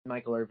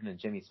Michael Irvin and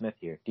Jimmy Smith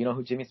here. Do you know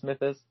who Jimmy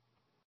Smith is?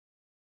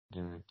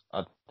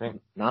 I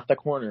think not the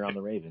corner on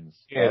the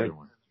Ravens. Yeah. The other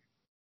one.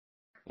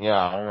 Yeah,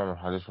 I remember.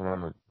 I just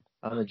remember.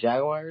 On the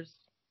Jaguars?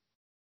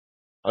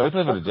 Oh, he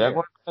played for the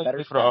Jaguars? Better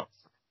stats.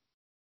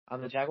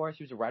 On the Jaguars,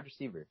 he was a wide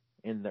receiver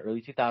in the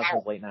early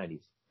 2000s, late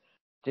 90s.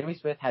 Jimmy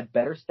Smith had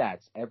better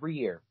stats every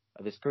year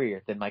of his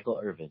career than Michael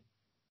Irvin.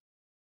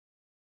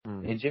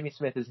 And Jimmy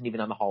Smith isn't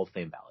even on the Hall of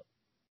Fame ballot.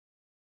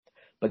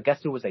 But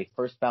guess who was a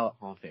first ballot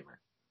Hall of Famer?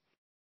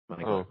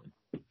 Michael Irvin.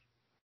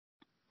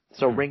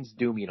 So rings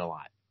do mean a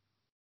lot.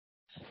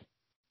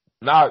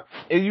 Now,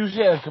 you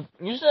should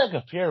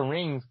compare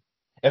rings.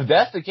 If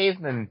that's the case,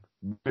 then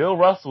Bill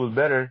Russell was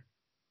better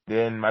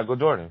than Michael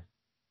Jordan.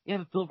 Yeah,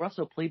 but Bill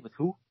Russell played with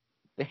who?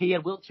 He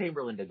had Wilt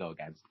Chamberlain to go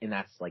against, and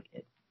that's like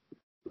it.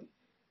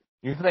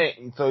 You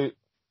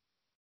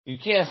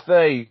can't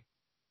say.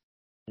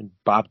 And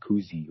Bob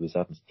Cousy was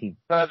on his team.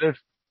 If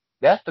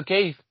that's the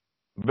case,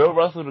 Bill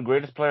Russell the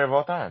greatest player of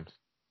all time.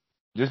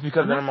 Just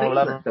because they're on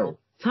 11.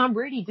 Tom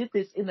Brady did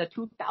this in the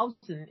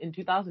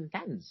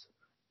 2010s.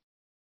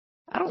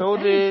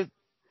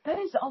 That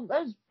is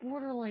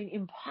borderline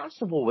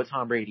impossible what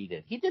Tom Brady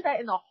did. He did that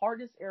in the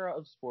hardest era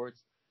of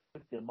sports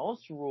with the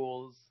most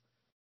rules.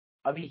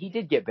 I mean, he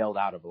did get bailed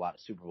out of a lot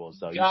of Super Bowls,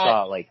 though. You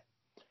saw, I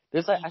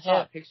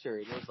saw a picture.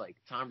 It was like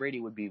Tom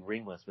Brady would be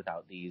ringless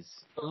without these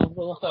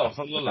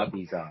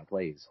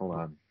plays.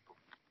 Hold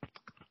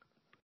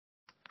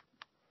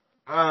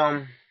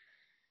on.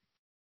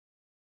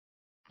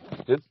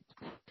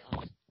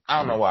 I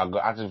don't know why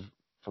I just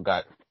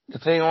forgot.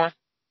 Continue on.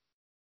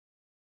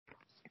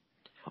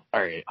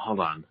 All right, hold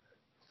on.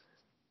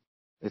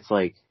 It's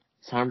like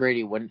Tom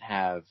Brady wouldn't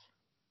have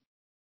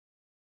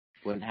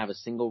a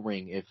single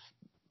ring if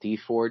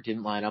D4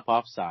 didn't line up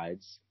off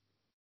sides,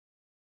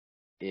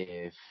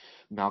 if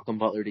Malcolm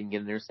Butler didn't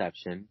get an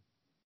interception.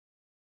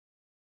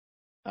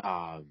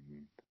 I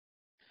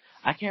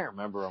can't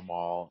remember them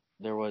all.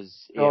 There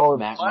was if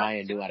Matt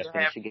Ryan knew how to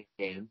finish a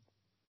game.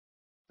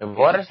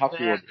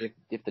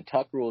 If the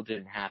Tuck rule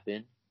didn't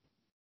happen,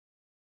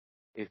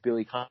 if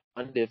Billy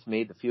Cundiff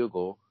made the field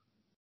goal,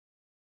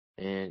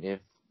 and if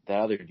the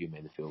other dude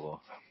made the field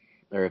goal,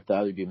 or if the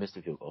other dude missed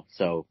the field goal.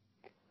 So,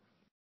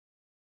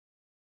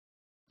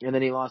 and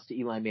then he lost to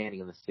Eli Manning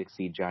and the 6th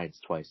seed Giants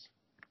twice.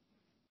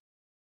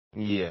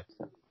 Yeah.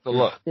 So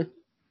look,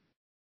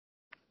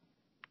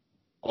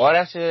 all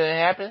that shit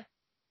happened.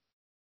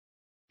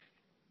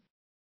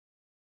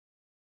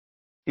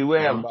 He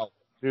would have about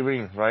 3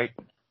 rings, right?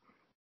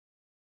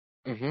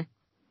 Mm-hmm.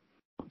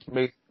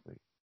 Basically.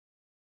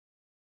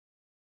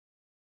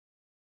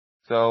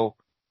 So,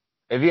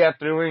 if he had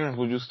 3 rings,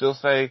 would you still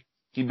say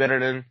he better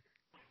than?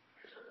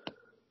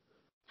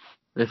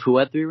 If who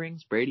had 3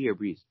 rings, Brady or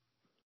Breeze?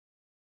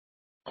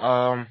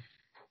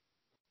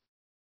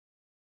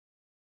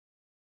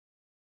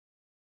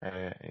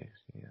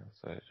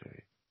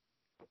 Surgery.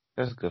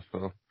 That's good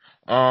for him.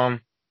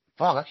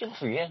 Fuck, I keep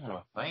forgetting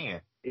what I'm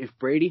saying. If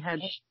Brady had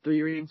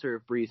 3 rings or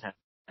if Breeze had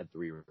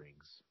 3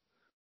 rings?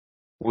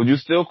 Would you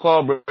still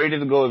call Brady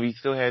the GOAT if he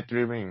still had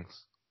 3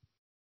 rings?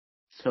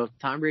 So if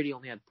Tom Brady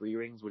only had 3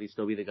 rings, would he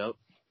still be the GOAT?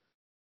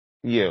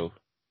 Yeah.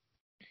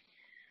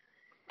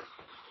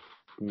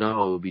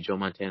 No, it would be Joe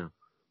Montana.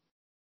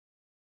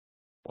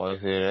 Why do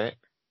you say that?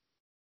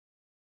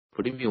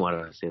 What do you mean? Why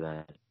did I say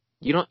that?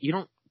 You don't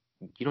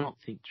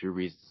think Drew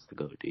Brees is the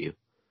GOAT, do you?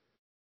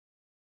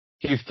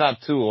 He's top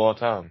 2 all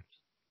time.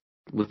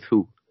 With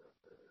who?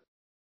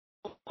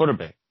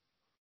 Quarterback.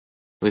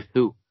 With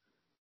who?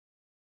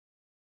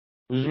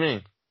 What do you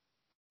mean?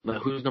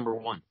 Like, who's number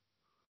 1?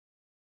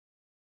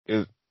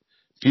 Is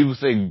people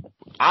say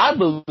I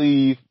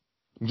believe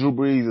Drew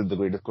Brees is the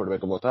greatest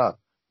quarterback of all time.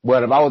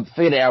 But if I would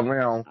say that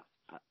around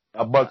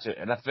a bunch of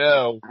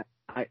NFL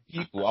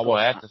people, I would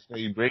have to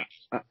say Brady.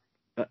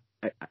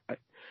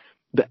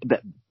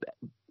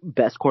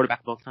 Best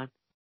quarterback of all time?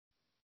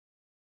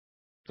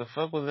 The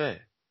fuck was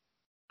that?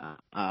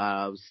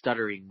 I was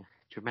stuttering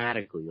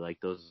dramatically like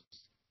those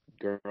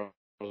girls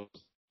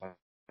on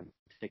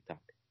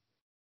TikTok.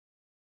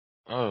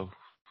 Oh.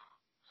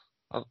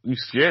 You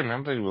scared me.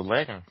 I thought you were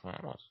lagging.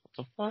 What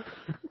the fuck?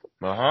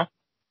 Uh-huh.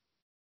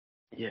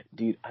 Yeah,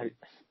 dude.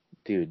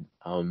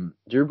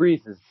 Drew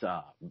Brees is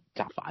top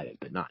 5,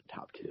 but not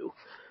top 2.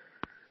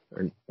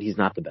 Or he's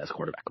not the best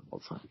quarterback of all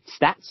time.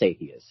 Stats say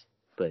he is,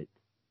 but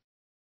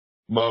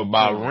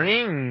by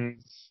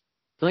rings,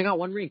 he's only got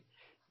 1 ring.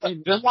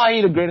 That's why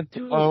he's the greatest.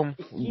 Dude,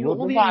 he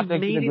only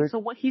made it to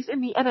one. He's in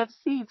the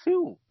NFC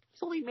too.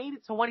 He's only made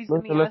it to one. He's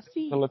in the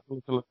NFC.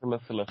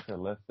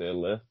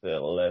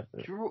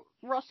 Listen.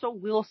 Russell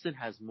Wilson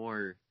has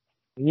more.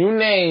 You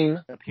name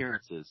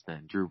appearances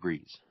than Drew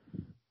Brees.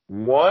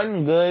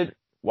 One good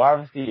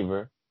wide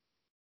receiver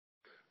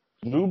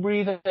Drew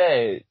Brees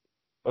had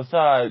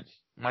besides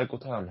Michael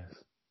Thomas.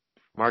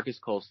 Marcus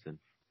Colston.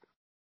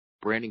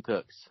 Brandon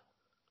Cooks.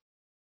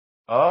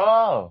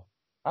 Oh,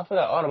 I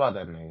forgot all about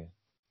that nigga.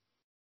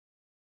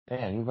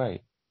 Damn, you're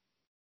right.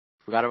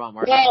 Forgot about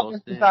Marcus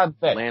Colston.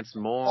 Lance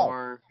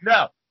Moore.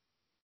 No.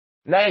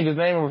 Name his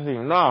name and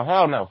receiver. No,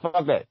 hell no.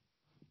 Fuck that.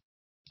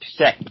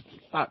 Shaq.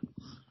 Fuck.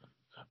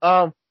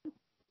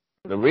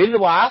 The reason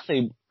why I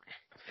say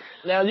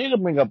now you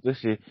can bring up this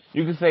shit.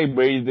 You can say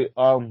Brady,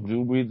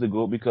 Drew Brees the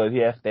GOAT because he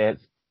has stats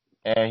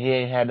and he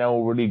ain't had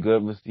no really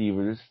good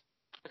receivers.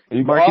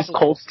 Marcus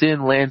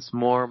Colston, Lance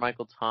Moore,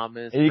 Michael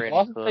Thomas, and you can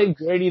also say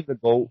Brady's the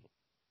GOAT.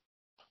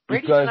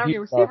 Brady doesn't have any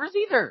receivers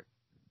either.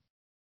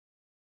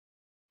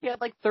 He had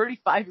like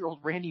 35-year-old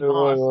Randy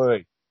Moss.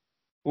 Wait.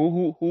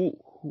 Who?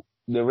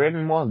 Did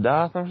Randy Moss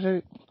die or some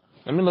shit?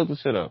 Let me look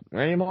this shit up.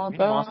 Randy Moss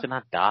did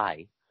not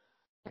die.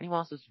 Randy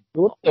Moss is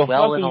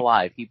well and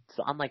alive. He's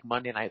on like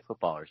Monday Night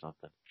Football or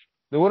something.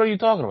 Then what are you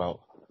talking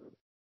about?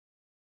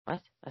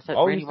 What? I said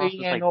Randy Moss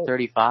was like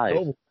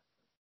 35.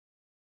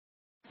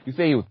 You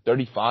say he was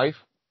 35?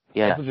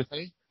 Yeah. That's what you're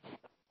saying?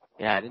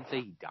 Yeah, I didn't say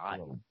he died.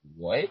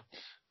 What?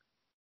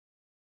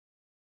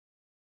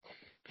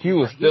 He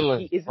was still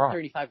he isn't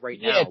 35 right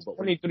now, but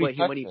when he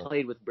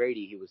played with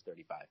Brady, he was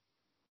 35.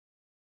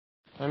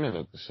 Let me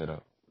look this shit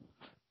up.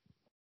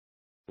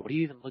 What are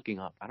you even looking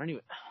up?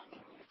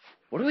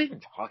 What are we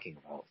even talking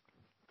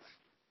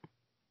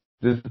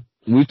about?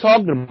 We're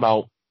talking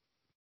about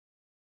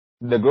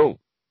the GOAT.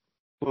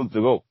 Who's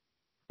the GOAT?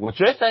 What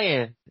you're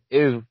saying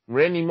is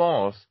Randy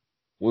Moss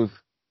was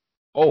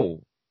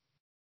old.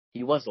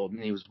 He was old,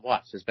 and he was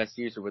what? His best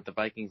years were with the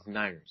Vikings and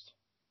Niners.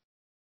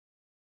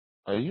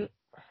 Are you?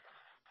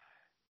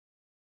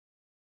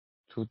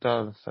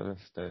 2007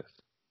 stats.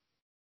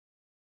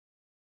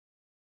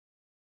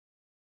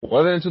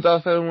 Wasn't it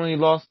 2007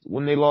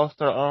 when they lost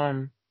their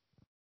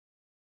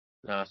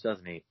No, it's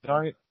 2008.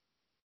 Giant.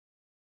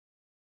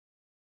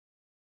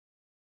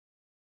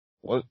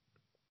 What?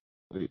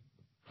 Wait.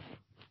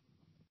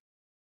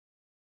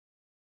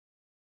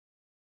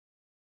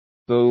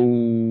 So,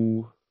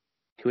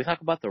 Can we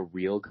talk about the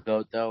real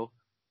GOAT, though?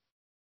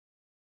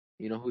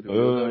 You know who the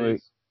real GOAT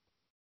is?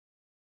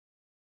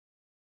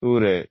 who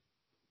that?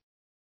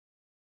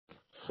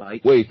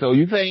 Mike. Wait, so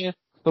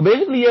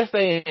basically you're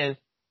saying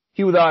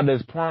he was out of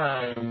his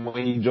prime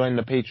when he joined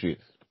the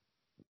Patriots.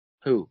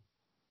 Who?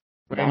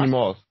 Randy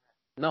Moss.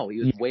 No, he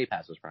was way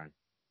past his prime.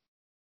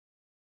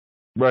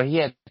 Bro, he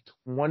had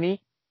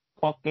 20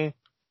 fucking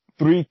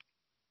 3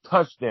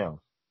 touchdowns.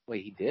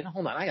 Wait, he did?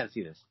 Hold on, I gotta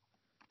see this.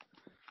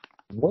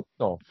 What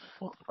the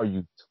fuck are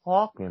you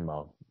talking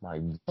about, my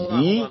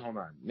Hold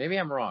on. Maybe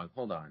I'm wrong.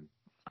 Hold on.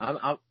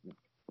 I'm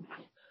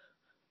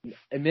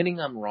admitting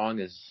I'm wrong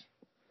is.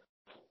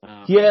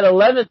 He had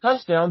 11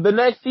 touchdowns the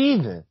next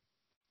season.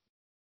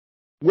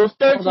 With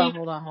 13.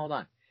 Hold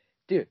on.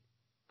 Dude.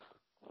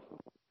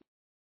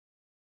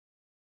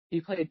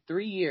 He played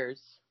 3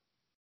 years.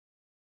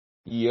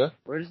 Yeah.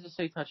 Where does it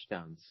say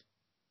touchdowns?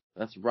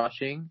 That's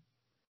rushing.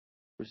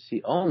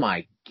 Oh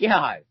my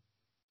god.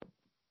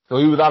 So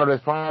he was out of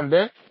his prime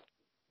then?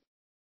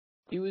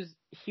 He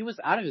was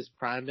out of his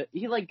prime, but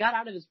he got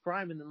out of his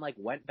prime and then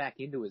went back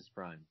into his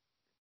prime.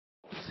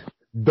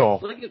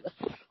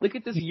 Look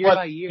at this year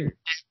by year.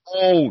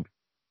 Old.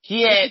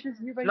 He had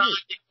 9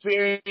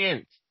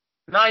 experience.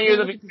 9 years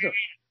of experience.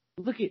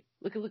 Look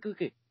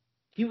at.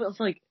 He was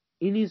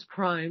in his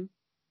prime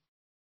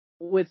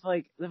with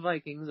the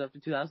Vikings up to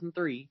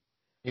 2003.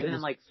 And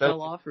then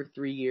fell off for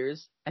 3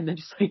 years and then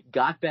just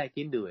got back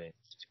into it.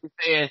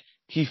 And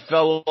he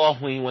fell off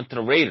when he went to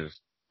the Raiders.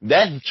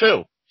 That's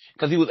true.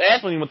 Because he was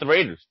asked when he went to the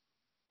Raiders.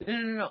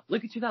 No.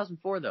 Look at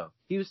 2004 though.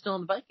 He was still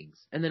in the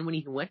Vikings. And then when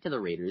he went to the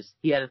Raiders,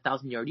 he had a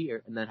 1,000-yard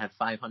year and then had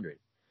 500.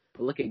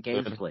 But look at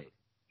games played.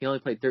 He only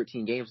played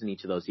 13 games in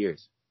each of those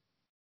years.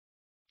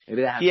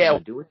 Maybe that has something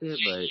to do with it,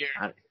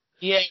 but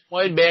he had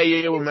one bad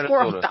year with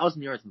Minnesota. He scored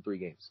 1,000 yards in 3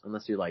 games,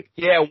 unless you're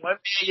He had one bad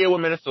year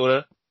with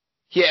Minnesota.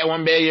 He had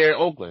one bad year in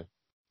Oakland.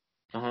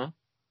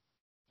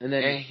 And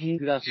then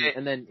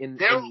in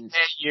bad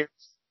years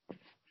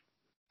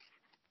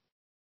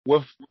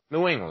with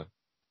New England.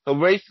 So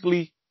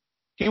basically,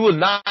 he was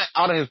not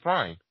out of his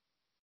prime.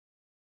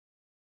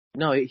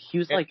 No, he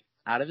was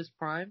out of his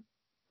prime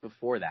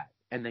before that,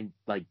 and then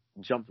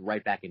jumped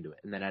right back into it,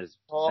 and then had his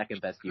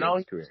second best year of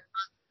his career.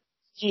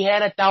 He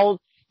had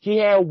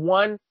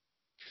 1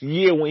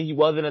 year when he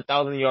wasn't a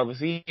 1,000-yard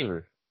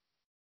receiver.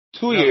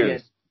 2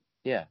 years.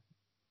 Yeah.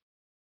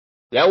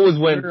 That was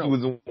when he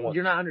was.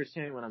 You're not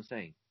understanding what I'm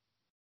saying.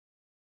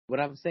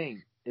 What I'm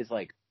saying is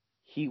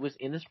he was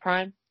in his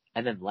prime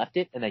and then left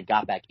it and then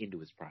got back into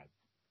his prime.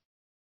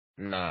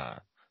 Nah,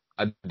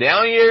 a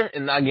down year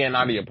and not getting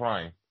out of your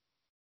prime.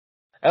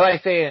 I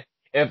like saying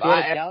a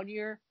down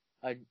year,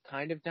 a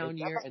kind of down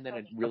year, and then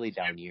a really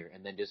down year,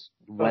 and then just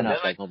went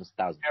up almost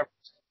 1,000.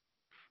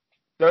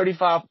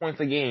 35 points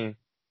a game,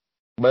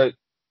 but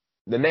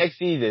the next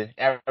season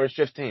average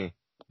 15.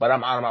 But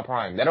I'm out of my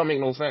prime. That don't make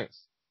no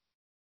sense.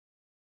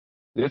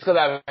 Just because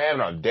I'm having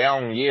a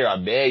down year, a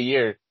bad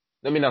year,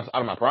 doesn't mean I'm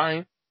out of my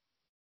prime.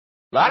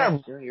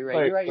 You're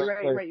right.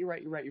 Okay.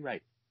 You're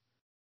right.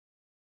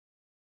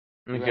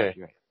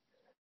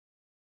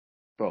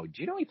 Bro,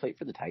 do you know he played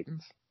for the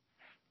Titans?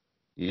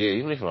 Yeah,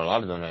 he played for a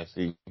lot of them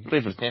actually. He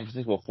played for the San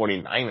Francisco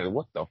 49ers.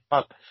 What the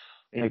fuck?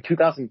 In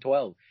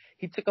 2012.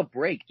 He took a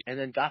break and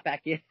then got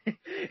back in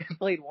and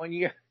played 1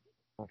 year.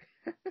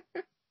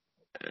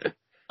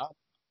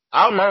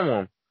 I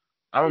remember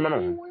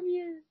him. 1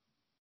 year.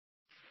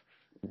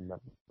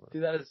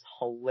 Dude, that is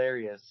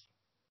hilarious.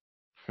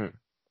 Dude,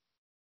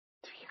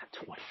 he got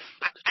 20.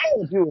 I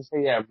know people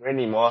say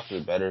Randy Moss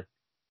was better.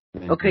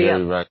 Okay, yeah,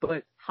 right.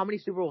 But how many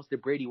Super Bowls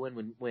did Brady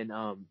win when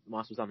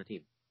Moss was on the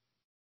team?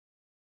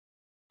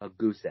 A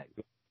goose egg.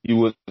 He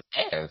was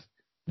ass.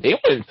 They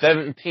went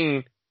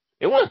 17.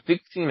 They went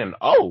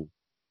 16-0.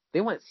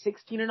 They went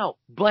 16-0.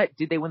 But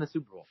did they win the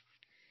Super Bowl?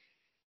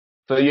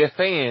 So you're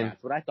saying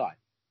that's what I thought.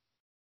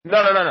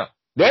 No.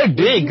 They're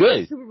big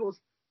good. Super Bowls.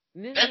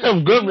 That's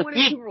some good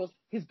receiver.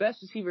 His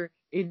best receiver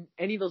in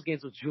any of those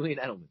games was Julian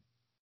Edelman.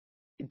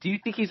 Do you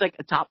think he's a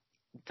top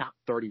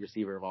 30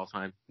 receiver of all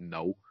time?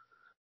 No.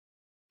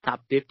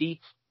 Top 50?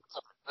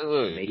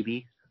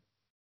 Maybe.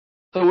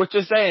 So what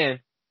you're saying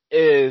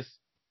is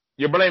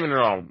you're blaming it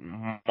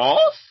on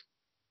Moss?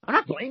 I'm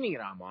not blaming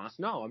it on Moss.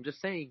 No, I'm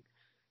just saying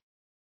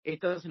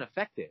it doesn't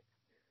affect it.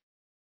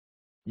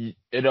 You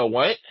know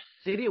what?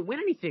 They didn't win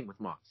anything with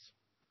Moss.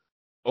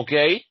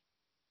 Okay.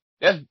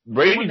 That's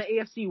Brady. They won the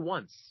AFC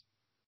once.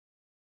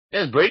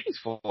 That's Brady's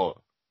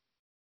fault.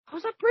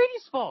 How's that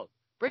Brady's fault?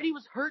 Brady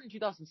was hurt in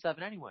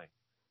 2007 anyway.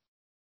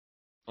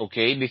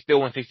 Okay, they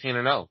still went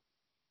 16-0.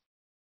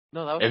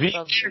 No, that was if he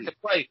wanted to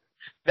play,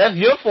 that's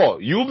your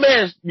fault. You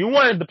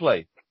wanted to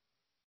play.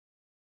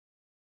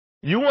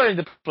 You wanted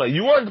to play.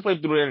 You wanted to play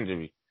through the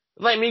injury.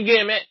 It's like me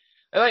getting mad.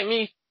 It's like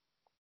me.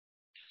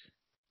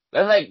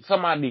 That's like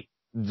somebody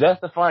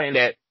justifying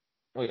that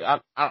Like,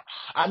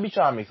 I be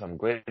trying to make some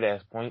great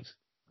ass points,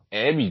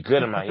 and it be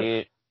good in my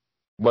head,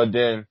 but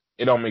then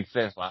it don't make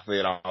sense when I say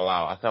it out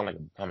loud. I sound like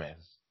a dumbass.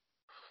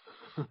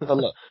 So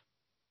look,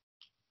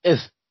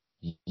 it's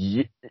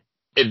y-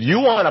 if you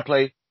want to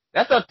play,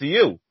 that's up to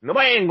you.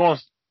 Ain't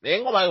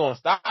nobody gonna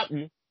stop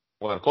you.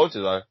 Well, the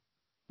coaches are,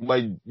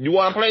 but you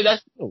want to play,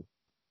 that's you.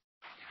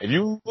 If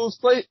you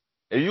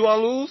if you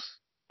want to lose,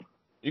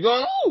 you're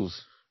gonna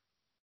lose.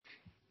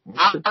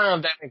 I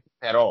don't that makes sense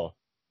at all.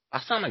 I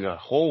sound like a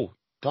whole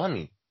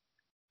dummy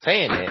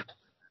saying that,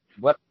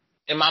 but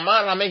in my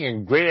mind, I'm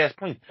making great ass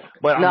points,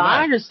 but No, I'm I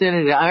not.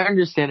 understand it. I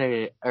understand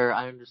it, or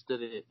I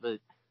understood it, but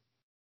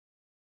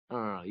I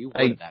don't know. You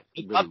worded Like, that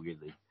it's really up,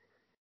 weirdly.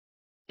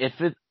 if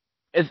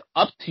it's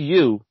up to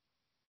you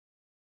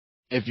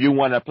if you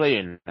want to play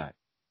or not.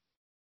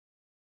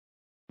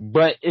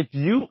 But if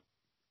you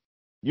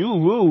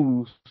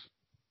lose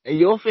and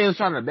your fans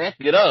trying to back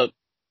it up,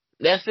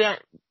 that's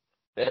it.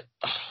 That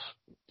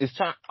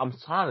I'm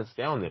trying to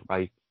sound it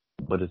right,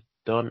 but it's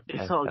dumb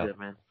It's as all hell. good,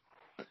 man.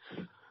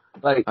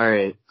 Like, All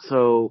right,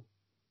 so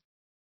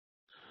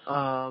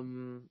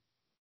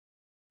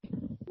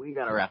we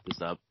gotta wrap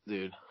this up,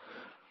 dude.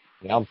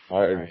 yeah, I'm All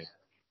tired. right,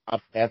 I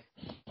passed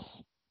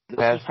this was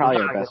past the probably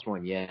our time. best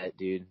one yet,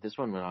 dude. This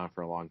one went on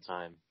for a long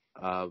time.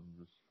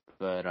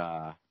 But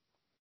I'm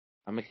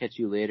gonna catch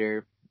you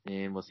later,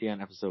 and we'll see you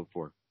on episode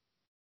 4.